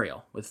proper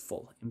burial with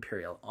full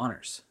imperial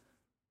honors.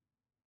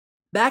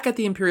 Back at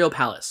the imperial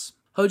palace,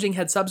 Hou Jing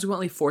had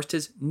subsequently forced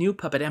his new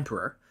puppet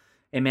emperor,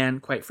 a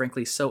man quite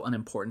frankly so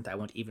unimportant I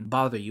won't even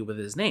bother you with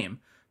his name,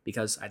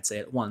 because I'd say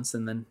it once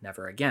and then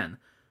never again,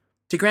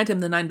 to grant him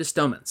the 9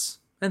 bestowments,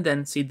 and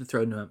then cede the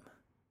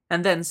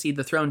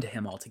throne to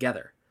him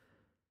altogether.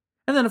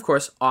 And then, of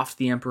course, offed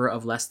the emperor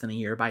of less than a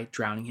year by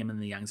drowning him in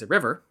the Yangtze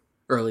River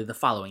early the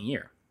following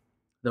year,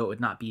 though it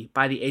would not be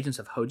by the agents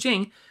of Hou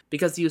Jing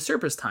because the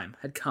usurper's time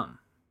had come.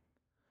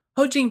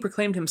 Hou Jing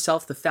proclaimed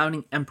himself the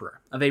founding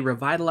emperor of a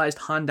revitalized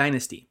Han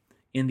dynasty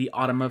in the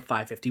autumn of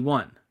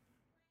 551.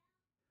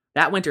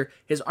 That winter,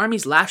 his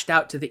armies lashed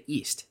out to the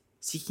east,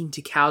 seeking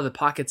to cow the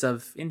pockets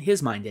of, in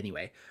his mind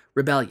anyway,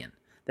 rebellion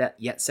that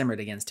yet simmered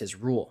against his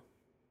rule.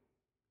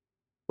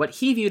 What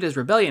he viewed as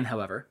rebellion,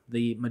 however,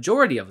 the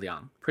majority of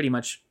Liang, pretty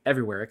much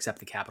everywhere except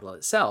the capital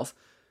itself,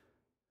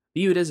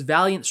 viewed as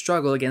valiant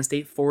struggle against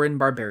a foreign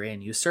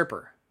barbarian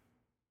usurper.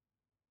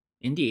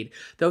 Indeed,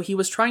 though he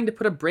was trying to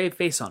put a brave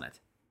face on it,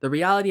 the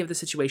reality of the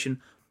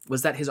situation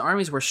was that his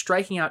armies were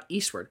striking out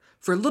eastward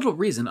for little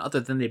reason other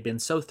than they'd been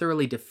so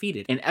thoroughly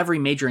defeated in every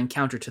major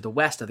encounter to the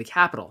west of the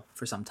capital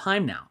for some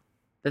time now,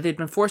 that they'd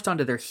been forced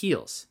onto their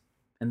heels,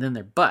 and then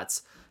their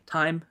butts,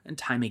 time and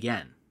time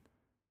again.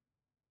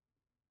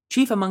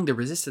 Chief among the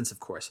resistance, of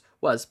course,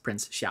 was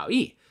Prince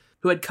Xiaoyi,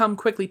 who had come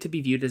quickly to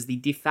be viewed as the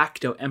de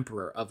facto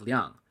emperor of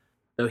Liang,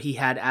 though he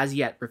had as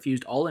yet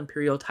refused all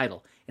imperial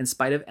title in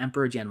spite of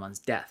Emperor Jianwen's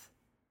death.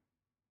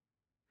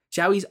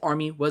 Xiaoyi's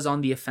army was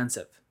on the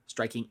offensive,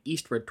 striking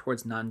eastward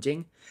towards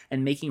Nanjing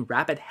and making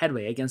rapid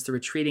headway against the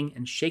retreating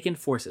and shaken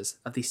forces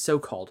of the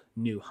so-called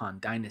New Han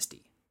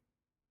dynasty.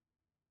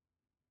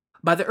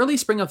 By the early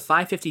spring of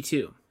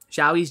 552,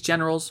 Xiaoyi's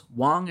generals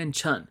Wang and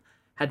Chen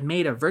had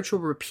made a virtual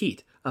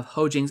repeat of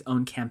Hou Jing's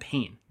own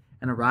campaign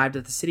and arrived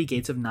at the city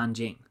gates of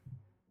Nanjing.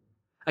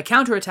 A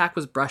counterattack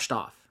was brushed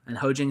off, and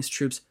Hou Jing's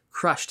troops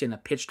crushed in a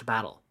pitched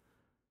battle.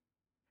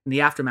 In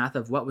the aftermath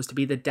of what was to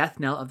be the death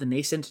knell of the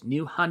nascent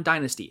New Han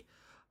dynasty,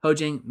 Hou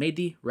Jing made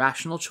the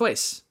rational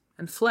choice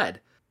and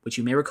fled, which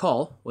you may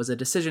recall was a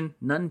decision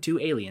none too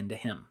alien to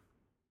him.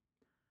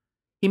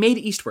 He made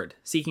eastward,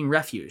 seeking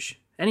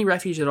refuge, any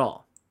refuge at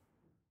all.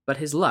 but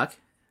his luck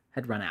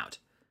had run out,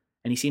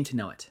 and he seemed to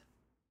know it.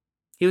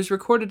 He was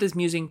recorded as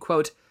musing,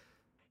 quote,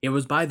 "It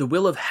was by the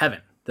will of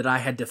heaven that I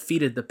had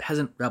defeated the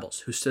peasant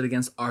rebels who stood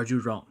against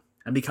Arju Rome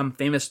and become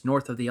famous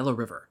north of the Yellow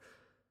River.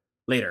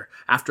 Later,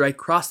 after I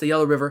crossed the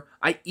Yellow River,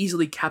 I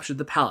easily captured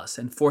the palace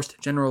and forced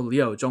General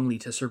Liu Zhongli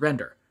to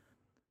surrender.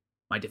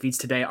 My defeats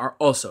today are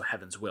also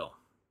heaven's will."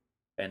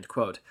 End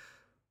quote.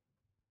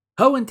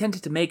 Ho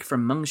intended to make for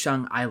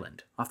Mengshang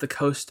Island off the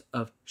coast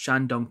of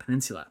Shandong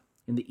Peninsula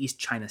in the East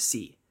China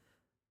Sea.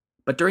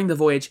 But during the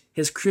voyage,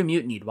 his crew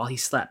mutinied while he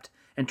slept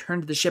and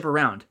turned the ship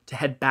around to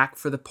head back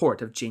for the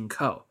port of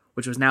Jingkou,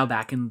 which was now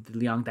back in the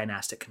Liang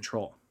dynastic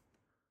control.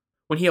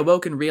 When he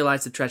awoke and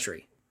realized the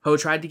treachery, Ho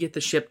tried to get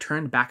the ship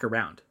turned back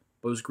around,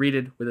 but was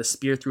greeted with a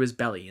spear through his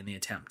belly in the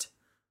attempt.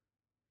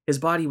 His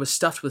body was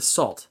stuffed with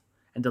salt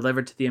and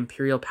delivered to the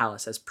imperial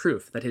palace as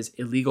proof that his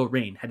illegal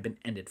reign had been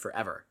ended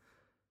forever.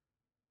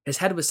 His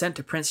head was sent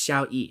to Prince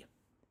Xiao Yi,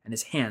 and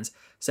his hands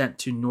sent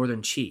to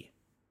northern Qi,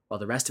 while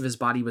the rest of his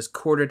body was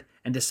quartered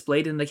and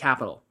displayed in the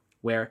capital,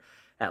 where,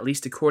 at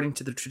least according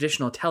to the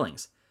traditional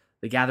tellings,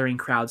 the gathering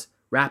crowds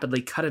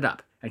rapidly cut it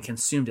up and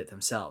consumed it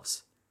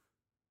themselves.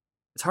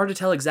 It's hard to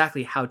tell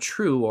exactly how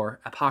true or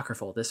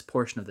apocryphal this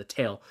portion of the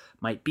tale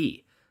might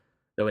be,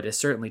 though it is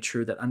certainly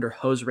true that under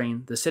Ho's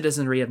reign the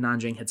citizenry of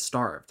Nanjing had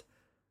starved.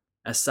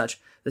 As such,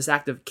 this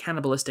act of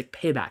cannibalistic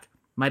payback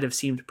might have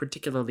seemed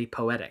particularly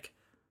poetic.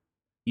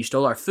 You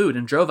stole our food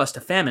and drove us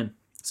to famine,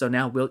 so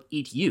now we'll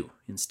eat you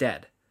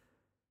instead.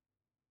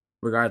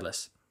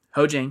 Regardless,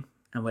 Ho Jing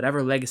and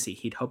whatever legacy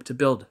he'd hoped to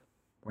build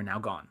were now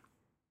gone.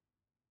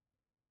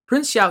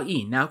 Prince Xiao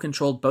Yi now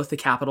controlled both the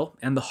capital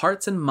and the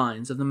hearts and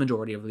minds of the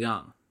majority of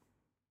Liang.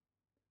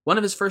 One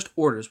of his first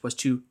orders was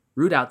to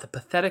root out the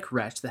pathetic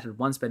wretch that had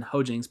once been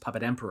Ho Jing's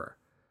puppet emperor.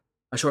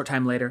 A short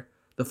time later,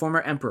 the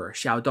former emperor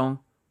Xiao Dong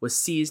was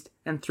seized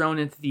and thrown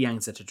into the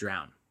Yangtze to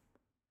drown.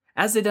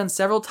 As they'd done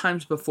several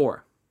times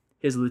before,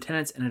 his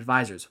lieutenants and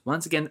advisors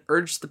once again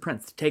urged the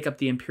prince to take up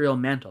the imperial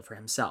mantle for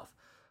himself,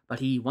 but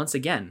he once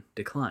again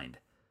declined.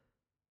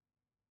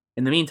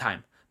 In the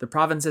meantime, the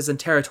provinces and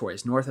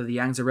territories north of the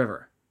Yangtze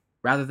River,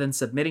 rather than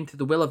submitting to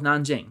the will of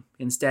Nanjing,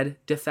 instead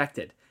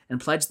defected and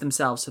pledged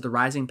themselves to the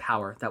rising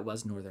power that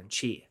was northern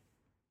Qi.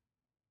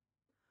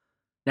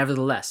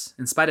 Nevertheless,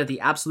 in spite of the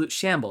absolute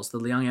shambles the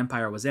Liang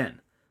Empire was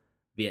in,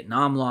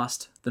 Vietnam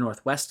lost, the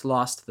Northwest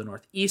lost, the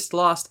Northeast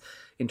lost,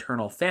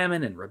 internal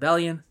famine and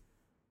rebellion,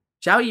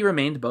 Xiao Yi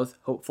remained both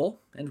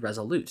hopeful and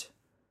resolute.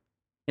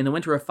 In the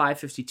winter of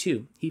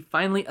 552, he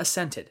finally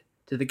assented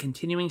to the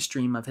continuing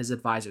stream of his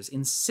advisors,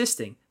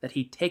 insisting that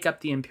he take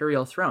up the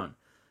imperial throne.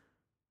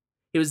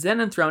 He was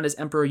then enthroned as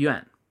Emperor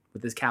Yuan,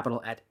 with his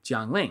capital at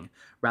Jiangling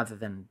rather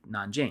than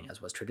Nanjing,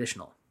 as was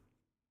traditional.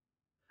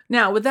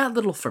 Now, with that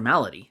little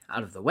formality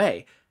out of the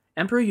way,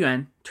 Emperor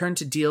Yuan turned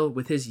to deal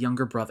with his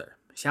younger brother,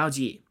 Xiao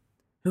Ji,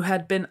 who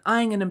had been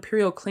eyeing an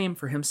imperial claim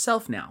for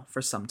himself now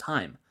for some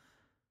time.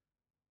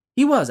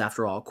 He was,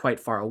 after all,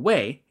 quite far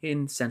away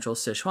in central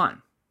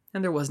Sichuan,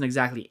 and there wasn't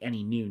exactly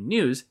any new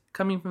news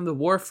coming from the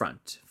war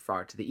front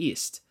far to the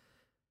east.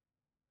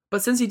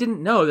 But since he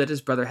didn't know that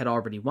his brother had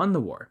already won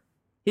the war,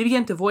 he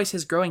began to voice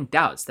his growing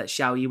doubts that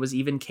Xiao Yi was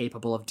even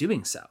capable of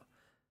doing so.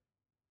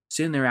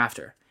 Soon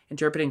thereafter,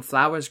 interpreting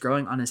flowers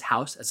growing on his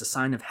house as a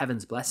sign of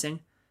heaven's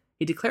blessing,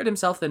 he declared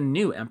himself the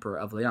new emperor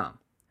of Liang,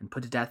 and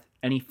put to death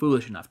any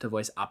foolish enough to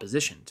voice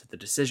opposition to the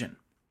decision.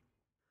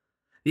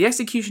 The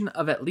execution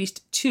of at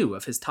least 2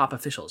 of his top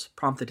officials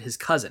prompted his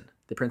cousin,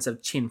 the Prince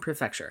of Qin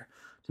Prefecture,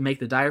 to make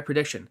the dire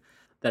prediction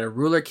that a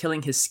ruler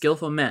killing his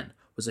skillful men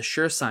was a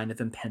sure sign of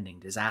impending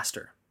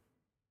disaster.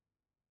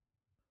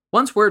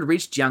 Once word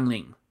reached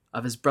Jiangling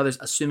of his brother's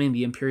assuming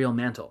the imperial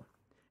mantle,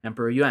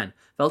 Emperor Yuan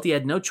felt he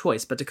had no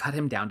choice but to cut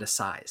him down to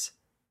size.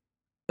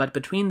 But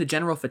between the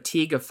general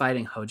fatigue of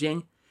fighting Ho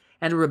Jing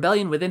and a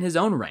rebellion within his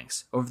own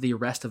ranks over the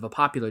arrest of a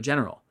popular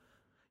general,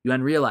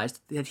 Yuan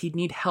realized that he'd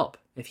need help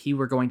if he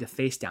were going to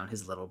face down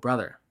his little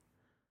brother.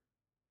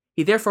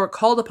 He therefore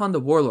called upon the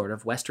warlord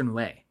of Western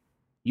Wei,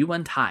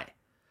 Yuan Tai,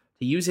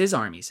 to use his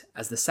armies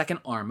as the second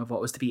arm of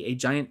what was to be a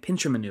giant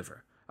pincher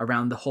maneuver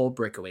around the whole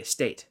breakaway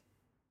state.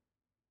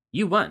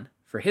 Yuan,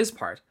 for his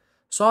part,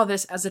 saw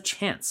this as a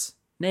chance,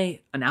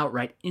 nay, an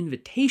outright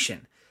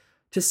invitation,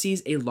 to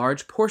seize a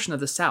large portion of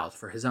the south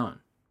for his own,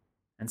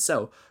 and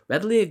so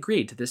readily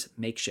agreed to this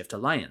makeshift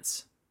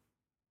alliance.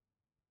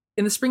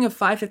 In the spring of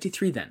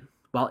 553 then,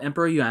 while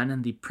Emperor Yuan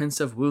and the Prince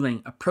of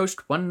Wuling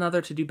approached one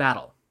another to do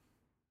battle.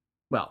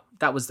 Well,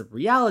 that was the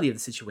reality of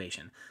the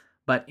situation,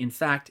 but in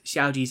fact,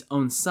 Xiaoji's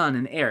own son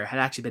and heir had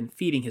actually been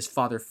feeding his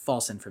father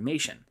false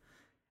information,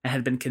 and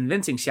had been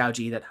convincing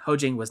Xiaoji that Ho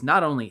Jing was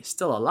not only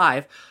still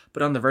alive,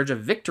 but on the verge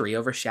of victory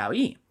over Xiao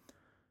Yi.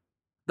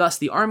 Thus,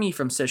 the army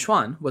from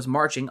Sichuan was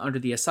marching under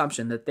the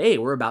assumption that they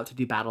were about to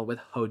do battle with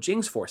Ho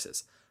Jing's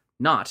forces,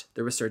 not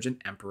the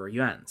resurgent Emperor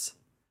Yuan's.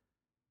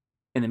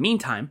 In the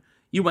meantime,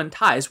 Yuan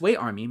Tai's Wei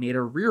army made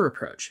a rear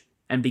approach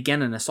and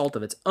began an assault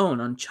of its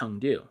own on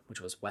Chengdu,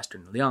 which was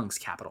western Liang's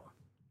capital.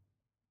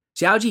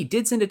 Xiaoji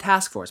did send a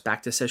task force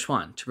back to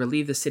Sichuan to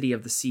relieve the city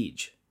of the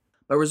siege,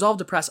 but resolved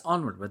to press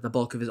onward with the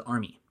bulk of his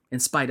army in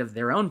spite of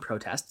their own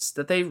protests,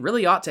 that they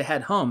really ought to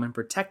head home and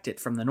protect it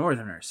from the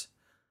northerners.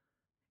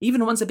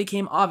 Even once it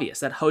became obvious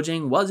that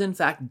Hojing was in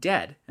fact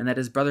dead and that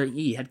his brother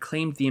Yi had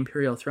claimed the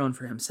imperial throne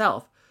for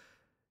himself,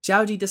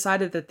 Xiaoji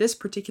decided that this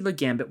particular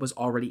gambit was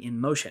already in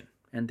motion,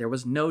 and there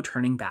was no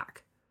turning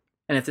back.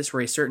 And if this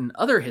were a certain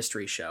other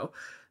history show,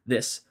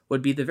 this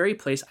would be the very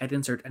place I'd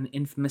insert an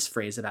infamous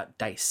phrase about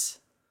dice.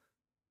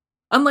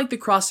 Unlike the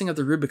crossing of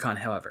the Rubicon,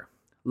 however,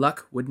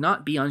 luck would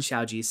not be on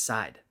Xiaoji's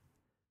side.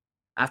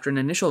 After an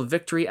initial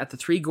victory at the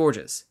Three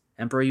Gorges,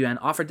 Emperor Yuan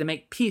offered to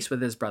make peace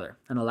with his brother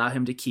and allow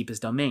him to keep his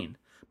domain,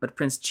 but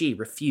Prince Ji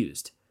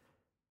refused.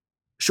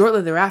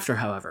 Shortly thereafter,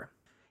 however,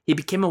 he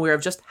became aware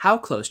of just how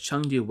close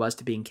Chengdu was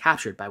to being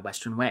captured by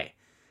Western Wei,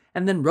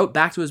 and then wrote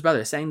back to his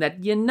brother saying that,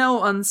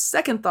 on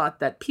second thought,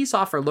 that peace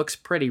offer looks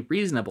pretty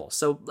reasonable,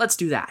 so let's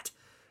do that.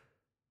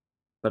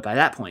 But by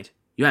that point,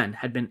 Yuan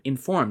had been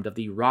informed of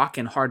the rock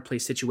and hard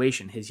place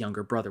situation his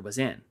younger brother was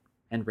in,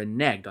 and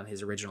reneged on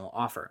his original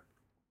offer.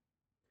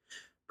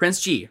 Prince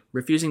Ji,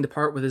 refusing to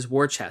part with his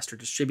war chest or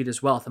distribute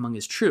his wealth among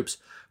his troops,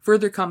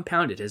 further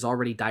compounded his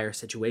already dire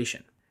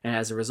situation, and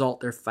as a result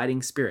their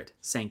fighting spirit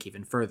sank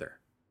even further.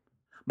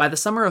 By the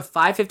summer of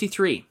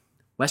 553,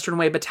 Western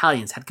Wei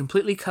battalions had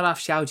completely cut off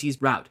Xiaoji's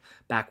route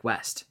back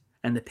west,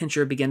 and the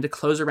pincher began to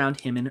close around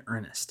him in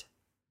earnest.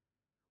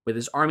 With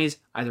his armies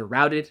either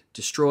routed,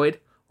 destroyed,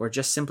 or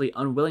just simply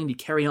unwilling to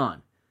carry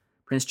on,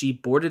 Prince Ji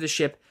boarded a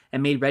ship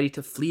and made ready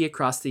to flee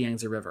across the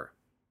Yangtze River.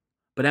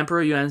 But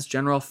Emperor Yuan's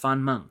general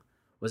Fan Meng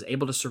was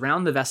able to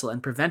surround the vessel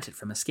and prevent it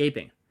from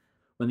escaping.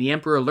 When the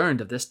emperor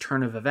learned of this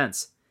turn of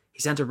events, he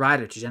sent a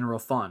rider to General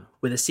Fan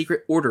with a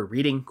secret order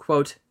reading,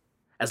 quote,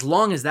 "As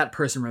long as that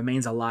person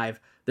remains alive,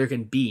 there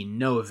can be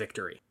no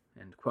victory,"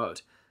 end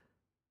quote.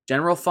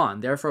 General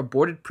Fan therefore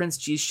boarded Prince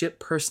Ji's ship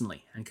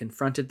personally and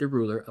confronted the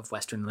ruler of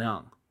Western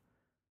Liang.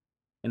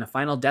 In a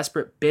final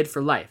desperate bid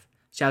for life,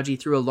 Xiaoji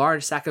threw a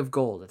large sack of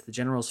gold at the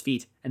general's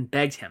feet and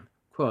begged him,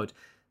 quote,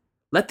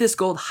 "Let this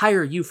gold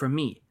hire you from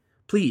me.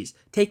 Please,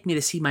 take me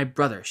to see my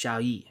brother,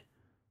 Xiao Yi."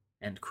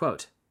 End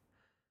quote.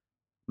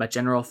 But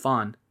General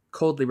Fan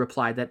coldly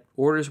replied that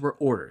orders were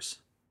orders,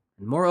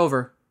 and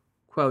moreover,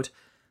 quote,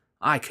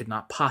 "I could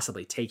not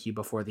possibly take you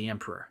before the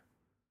emperor.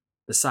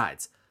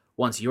 Besides,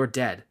 once you're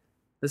dead,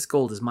 this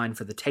gold is mine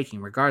for the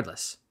taking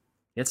regardless.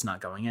 It's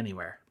not going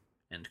anywhere."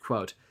 End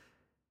quote.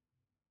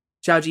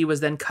 Xiaoji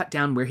was then cut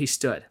down where he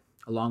stood,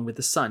 along with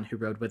the son who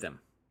rode with him.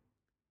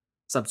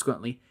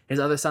 Subsequently, his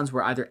other sons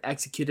were either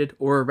executed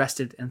or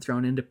arrested and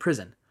thrown into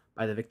prison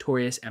by the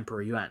victorious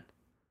Emperor Yuan,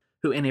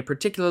 who in a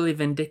particularly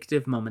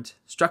vindictive moment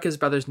struck his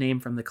brother's name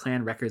from the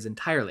clan records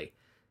entirely,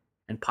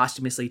 and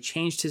posthumously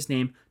changed his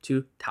name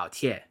to Tao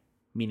Tie,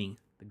 meaning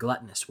the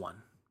gluttonous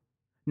one.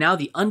 Now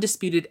the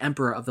undisputed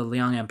emperor of the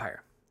Liang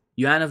Empire,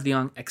 Yuan of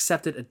Liang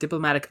accepted a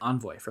diplomatic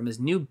envoy from his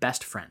new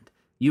best friend,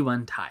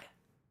 Yuan Tai.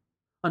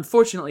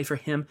 Unfortunately for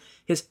him,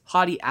 his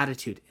haughty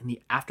attitude in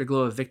the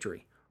afterglow of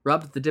victory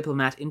rubbed the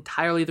diplomat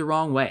entirely the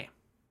wrong way,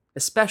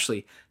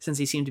 especially since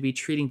he seemed to be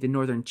treating the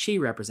northern Qi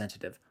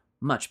representative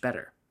much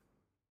better.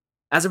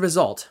 As a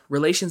result,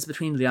 relations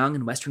between Liang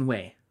and Western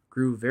Wei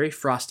grew very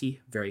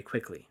frosty very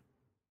quickly.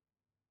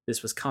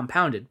 This was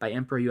compounded by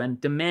Emperor Yuan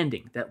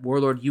demanding that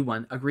warlord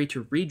Yuan agree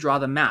to redraw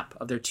the map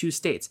of their two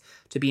states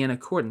to be in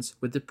accordance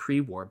with the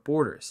pre-war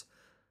borders,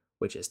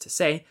 which is to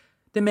say,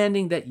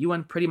 demanding that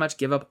Yuan pretty much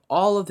give up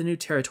all of the new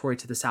territory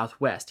to the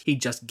southwest he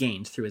just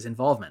gained through his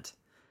involvement.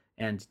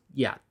 And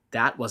yeah,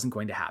 that wasn't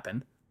going to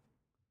happen.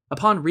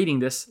 Upon reading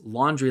this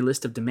laundry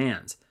list of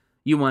demands,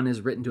 Yuan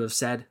is written to have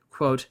said,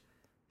 quote,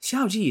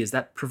 "Xiaoji is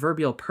that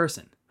proverbial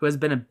person who has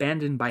been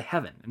abandoned by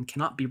heaven and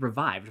cannot be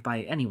revived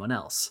by anyone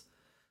else."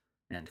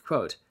 End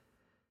quote.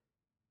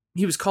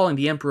 He was calling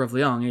the Emperor of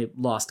Liang a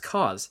lost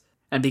cause,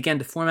 and began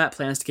to format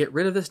plans to get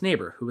rid of this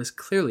neighbor who was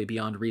clearly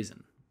beyond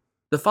reason.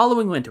 The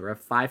following winter of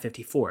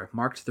 554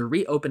 marked the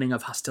reopening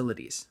of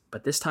hostilities,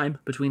 but this time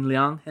between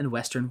Liang and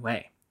Western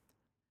Wei.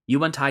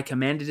 Yuan Tai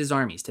commanded his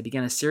armies to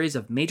begin a series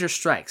of major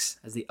strikes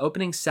as the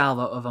opening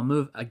salvo of a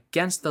move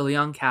against the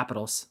Liang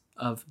capitals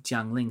of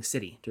Jiangling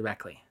City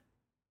directly.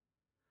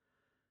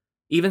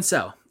 Even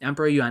so,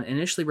 Emperor Yuan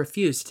initially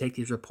refused to take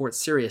these reports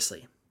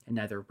seriously, and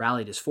neither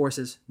rallied his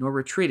forces nor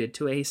retreated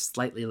to a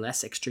slightly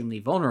less extremely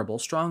vulnerable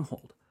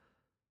stronghold.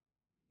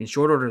 In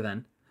short order,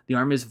 then, the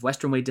armies of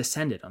Western Wei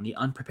descended on the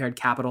unprepared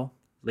capital,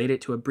 laid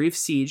it to a brief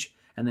siege,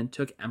 and then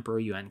took Emperor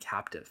Yuan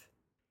captive.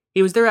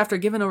 He was thereafter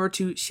given over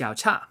to Xiao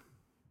Cha.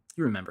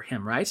 You remember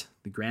him, right?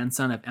 The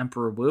grandson of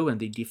Emperor Wu and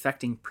the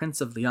defecting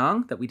Prince of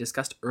Liang that we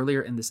discussed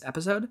earlier in this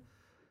episode,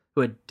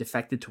 who had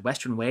defected to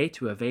Western Wei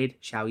to evade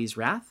Xiao Yi's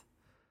wrath?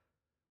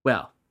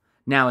 Well,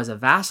 now as a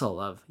vassal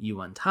of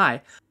Yuan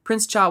Tai,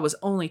 Prince Cha was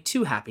only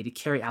too happy to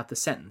carry out the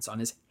sentence on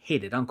his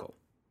hated uncle,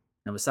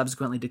 and was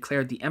subsequently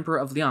declared the Emperor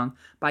of Liang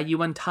by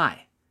Yuan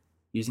Tai,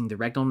 using the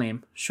regnal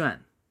name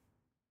Xuan.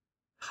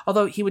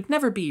 Although he would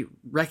never be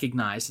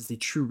recognized as the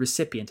true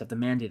recipient of the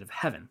mandate of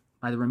heaven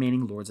by the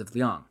remaining lords of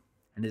Liang,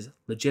 and his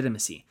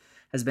legitimacy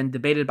has been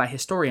debated by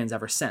historians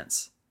ever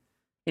since.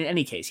 In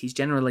any case, he's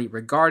generally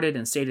regarded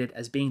and stated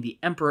as being the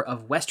emperor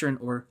of Western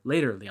or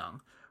later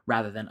Liang,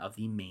 rather than of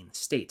the main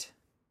state,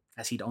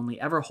 as he'd only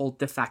ever hold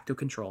de facto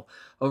control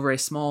over a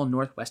small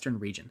northwestern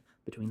region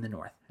between the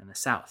north and the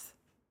south.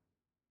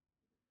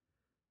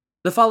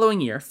 The following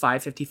year,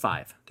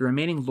 555, the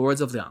remaining lords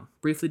of Liang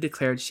briefly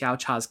declared Xiao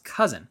Cha's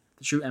cousin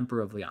the true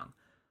emperor of Liang.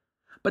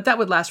 But that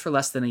would last for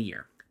less than a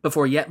year,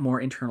 before yet more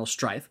internal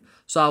strife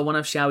saw one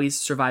of Xiaoyi's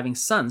surviving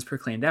sons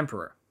proclaimed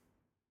emperor.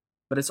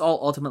 But it's all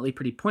ultimately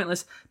pretty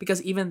pointless,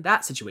 because even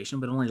that situation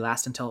would only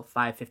last until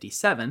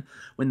 557,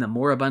 when the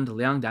moribund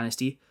Liang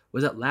dynasty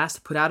was at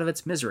last put out of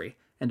its misery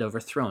and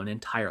overthrown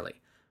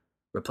entirely,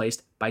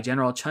 replaced by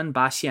General Chen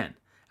Ba-xian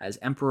as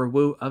Emperor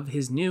Wu of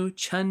his new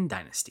Chen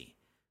dynasty,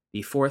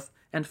 the fourth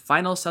and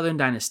final southern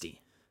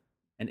dynasty,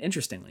 and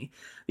interestingly,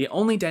 the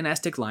only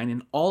dynastic line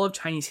in all of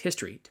Chinese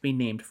history to be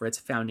named for its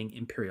founding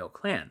imperial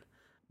clan.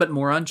 But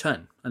more on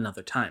Chen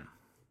another time.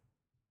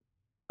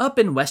 Up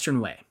in Western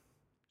Wei,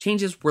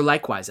 changes were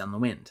likewise on the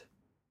wind.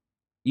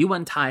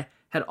 Yuan Tai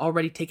had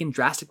already taken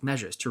drastic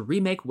measures to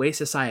remake Wei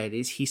society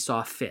as he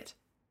saw fit,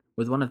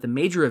 with one of the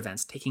major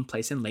events taking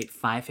place in late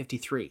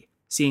 553,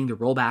 seeing the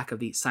rollback of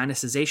the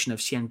Sinicization of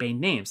Xianbei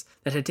names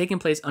that had taken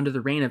place under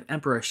the reign of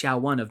Emperor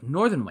Xiao I of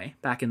Northern Wei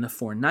back in the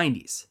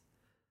 490s.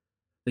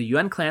 The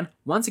Yuan clan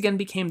once again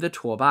became the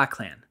Tuoba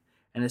clan,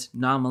 and its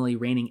nominally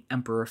reigning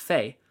Emperor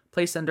Fei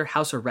placed under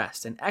house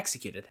arrest and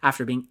executed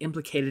after being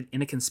implicated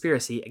in a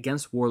conspiracy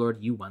against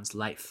warlord Yuan's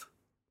life.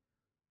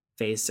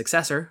 Fei's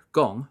successor,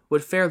 Gong,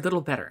 would fare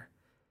little better.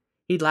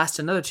 He'd last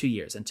another 2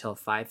 years until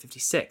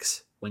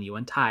 556, when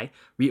Yuan Tai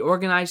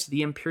reorganized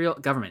the imperial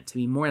government to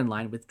be more in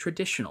line with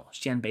traditional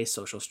Xianbei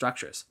social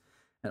structures,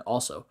 and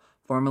also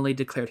formally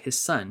declared his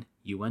son,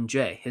 Yuan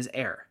Jue, his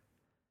heir.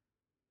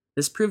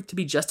 This proved to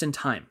be just in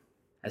time,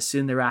 as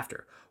soon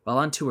thereafter, while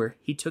on tour,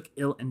 he took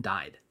ill and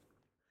died.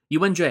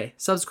 Yuan Jue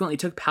subsequently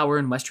took power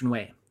in Western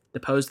Wei,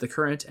 deposed the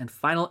current and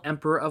final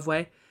emperor of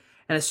Wei,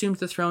 and assumed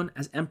the throne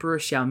as Emperor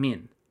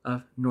Xiaomin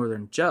of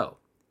Northern Zhou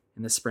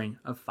in the spring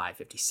of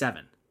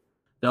 557.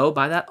 Though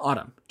by that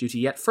autumn, due to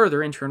yet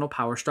further internal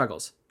power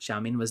struggles,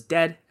 Xiaomin was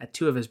dead at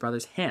 2 of his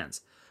brother's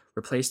hands,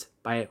 replaced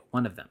by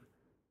one of them,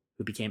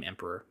 who became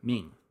Emperor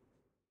Ming.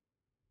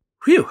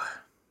 Whew!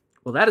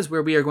 Well, that is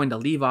where we are going to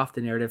leave off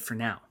the narrative for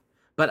now.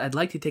 But I'd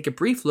like to take a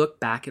brief look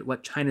back at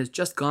what China's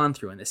just gone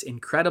through in this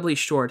incredibly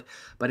short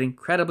but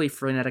incredibly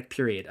frenetic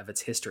period of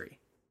its history.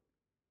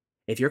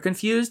 If you're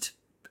confused,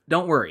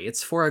 don't worry,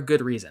 it's for a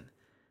good reason.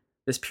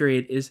 This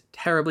period is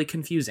terribly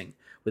confusing,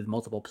 with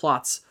multiple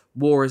plots,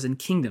 wars, and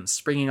kingdoms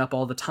springing up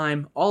all the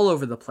time, all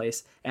over the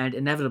place, and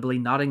inevitably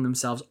knotting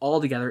themselves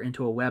all together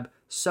into a web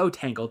so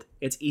tangled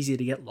it's easy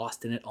to get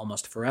lost in it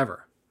almost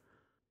forever.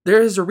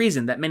 There is a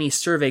reason that many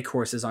survey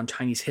courses on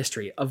Chinese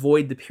history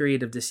avoid the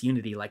period of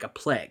disunity like a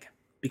plague,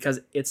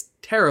 because it's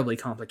terribly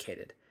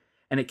complicated,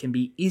 and it can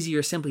be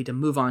easier simply to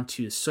move on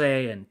to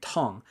Sui and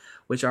Tong,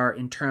 which are,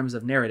 in terms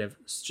of narrative,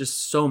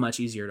 just so much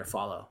easier to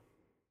follow.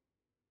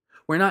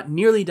 We're not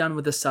nearly done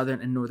with the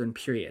southern and northern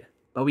period,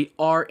 but we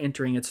are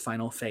entering its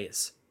final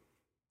phase.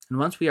 And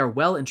once we are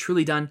well and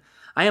truly done,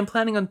 I am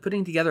planning on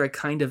putting together a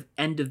kind of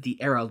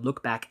end-of-the-era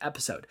look-back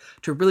episode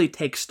to really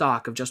take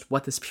stock of just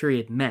what this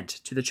period meant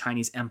to the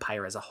Chinese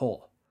Empire as a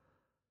whole.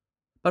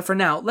 But for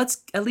now,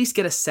 let's at least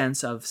get a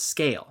sense of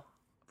scale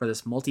for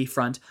this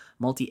multi-front,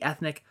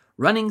 multi-ethnic,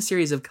 running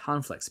series of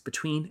conflicts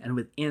between and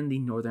within the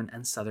northern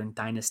and southern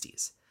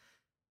dynasties.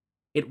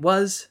 It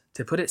was,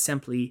 to put it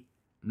simply,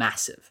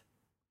 massive.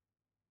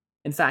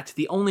 In fact,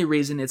 the only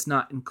reason it's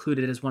not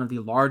included as one of the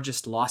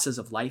largest losses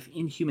of life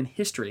in human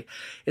history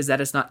is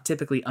that it's not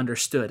typically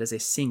understood as a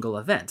single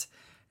event,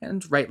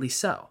 and rightly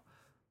so.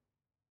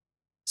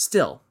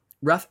 Still,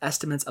 rough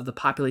estimates of the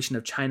population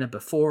of China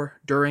before,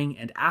 during,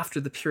 and after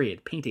the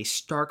period paint a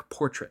stark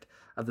portrait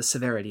of the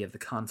severity of the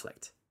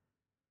conflict.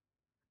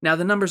 Now,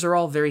 the numbers are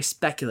all very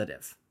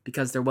speculative,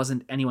 because there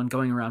wasn't anyone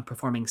going around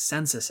performing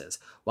censuses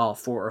while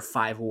 4 or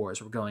 5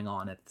 wars were going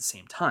on at the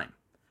same time.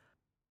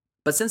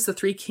 But since the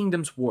Three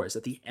Kingdoms Wars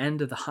at the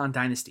end of the Han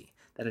Dynasty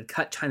that had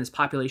cut China's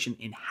population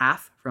in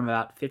half from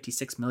about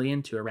 56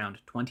 million to around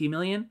 20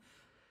 million,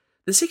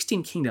 the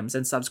 16 kingdoms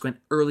and subsequent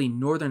early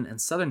northern and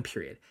southern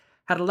period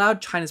had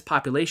allowed China's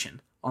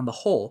population, on the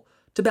whole,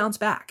 to bounce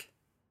back.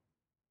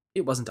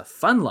 It wasn't a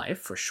fun life,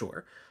 for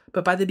sure,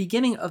 but by the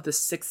beginning of the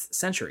 6th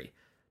century,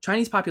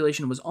 Chinese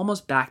population was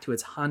almost back to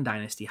its Han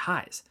Dynasty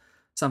highs,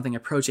 something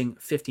approaching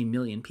 50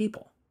 million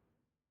people.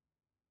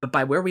 But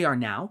by where we are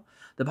now,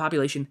 the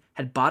population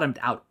had bottomed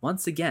out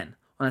once again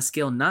on a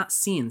scale not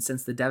seen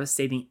since the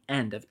devastating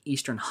end of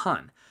Eastern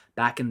Han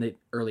back in the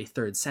early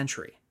 3rd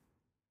century.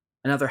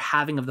 Another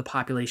halving of the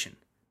population,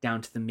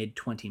 down to the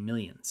mid-20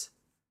 millions.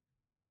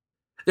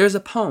 There is a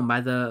poem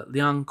by the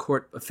Liang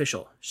court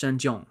official Shen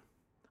Jiong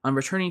on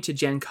returning to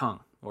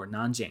Jiankang, or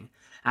Nanjing,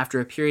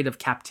 after a period of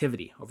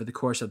captivity over the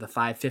course of the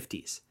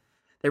 550s,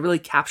 that really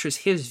captures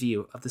his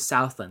view of the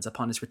Southlands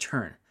upon his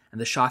return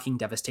and the shocking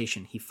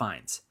devastation he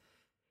finds.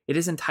 It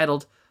is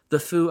entitled The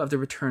Fu of the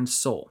Returned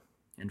Soul,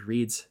 and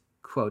reads,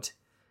 quote,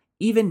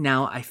 "Even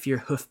now I fear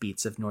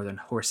hoofbeats of northern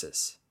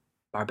horses,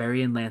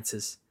 barbarian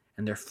lances,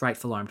 and their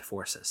frightful armed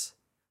forces.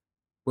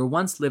 Where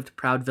once lived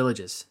proud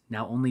villages,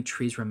 now only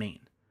trees remain.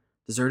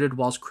 Deserted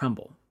walls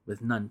crumble,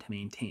 with none to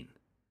maintain.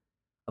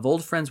 Of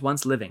old friends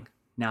once living,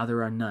 now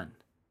there are none.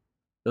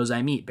 Those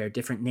I meet bear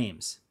different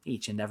names,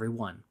 each and every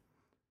one.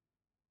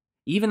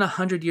 Even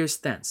 100 years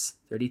thence,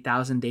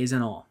 30,000 days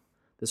in all,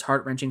 this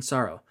heart-wrenching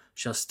sorrow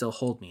shall still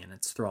hold me in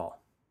its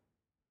thrall.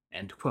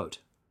 End quote.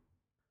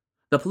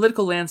 The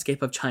political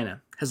landscape of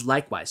China has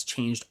likewise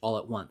changed all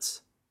at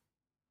once.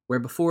 Where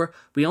before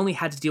we only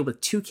had to deal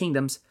with 2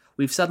 kingdoms,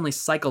 we've suddenly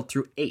cycled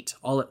through 8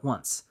 all at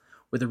once,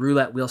 with the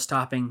roulette wheel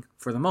stopping,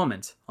 for the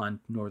moment, on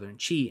Northern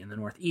Qi in the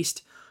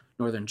northeast,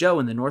 Northern Zhou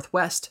in the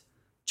northwest,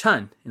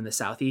 Chun in the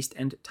southeast,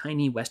 and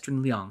tiny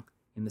Western Liang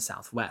in the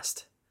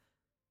southwest.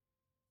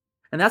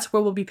 And that's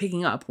where we'll be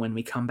picking up when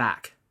we come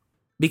back.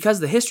 Because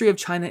the history of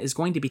China is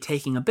going to be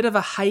taking a bit of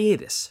a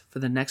hiatus for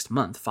the next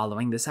month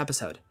following this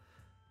episode.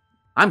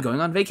 I'm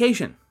going on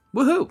vacation.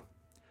 Woohoo!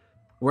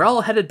 We're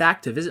all headed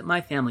back to visit my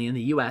family in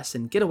the US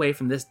and get away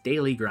from this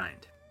daily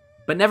grind.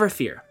 But never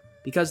fear,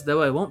 because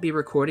though I won't be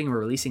recording or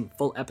releasing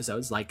full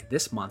episodes like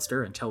this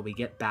monster until we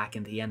get back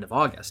in the end of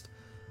August,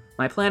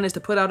 my plan is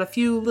to put out a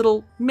few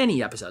little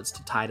mini episodes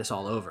to tide us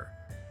all over,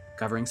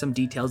 covering some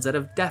details that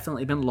have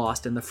definitely been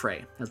lost in the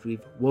fray as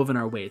we've woven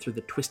our way through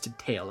the twisted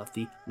tale of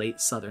the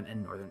late Southern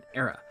and Northern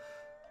era.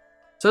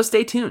 So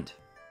stay tuned.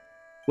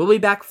 We'll be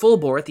back full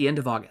bore at the end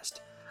of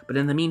August, but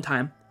in the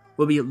meantime,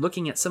 we'll be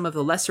looking at some of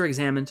the lesser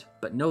examined,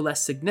 but no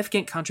less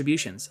significant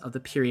contributions of the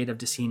period of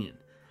disunion,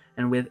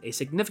 and with a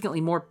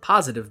significantly more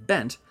positive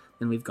bent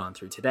than we've gone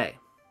through today.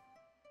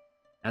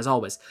 As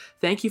always,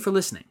 thank you for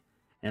listening,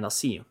 and I'll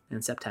see you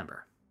in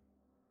September.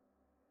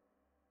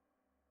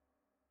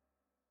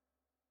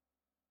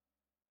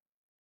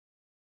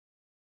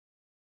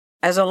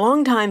 As a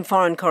longtime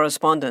foreign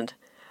correspondent,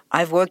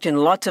 I've worked in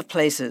lots of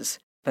places,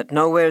 but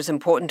nowhere as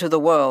important to the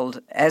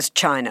world as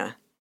China.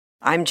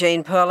 I'm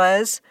Jane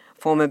Perlez,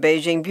 former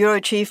Beijing bureau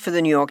chief for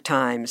the New York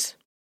Times.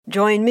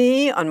 Join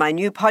me on my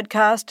new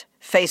podcast,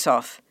 Face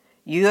Off,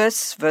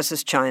 US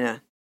versus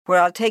China, where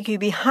I'll take you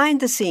behind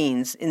the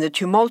scenes in the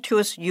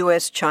tumultuous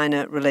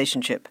US-China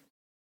relationship.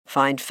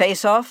 Find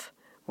Face Off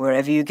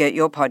wherever you get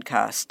your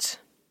podcasts.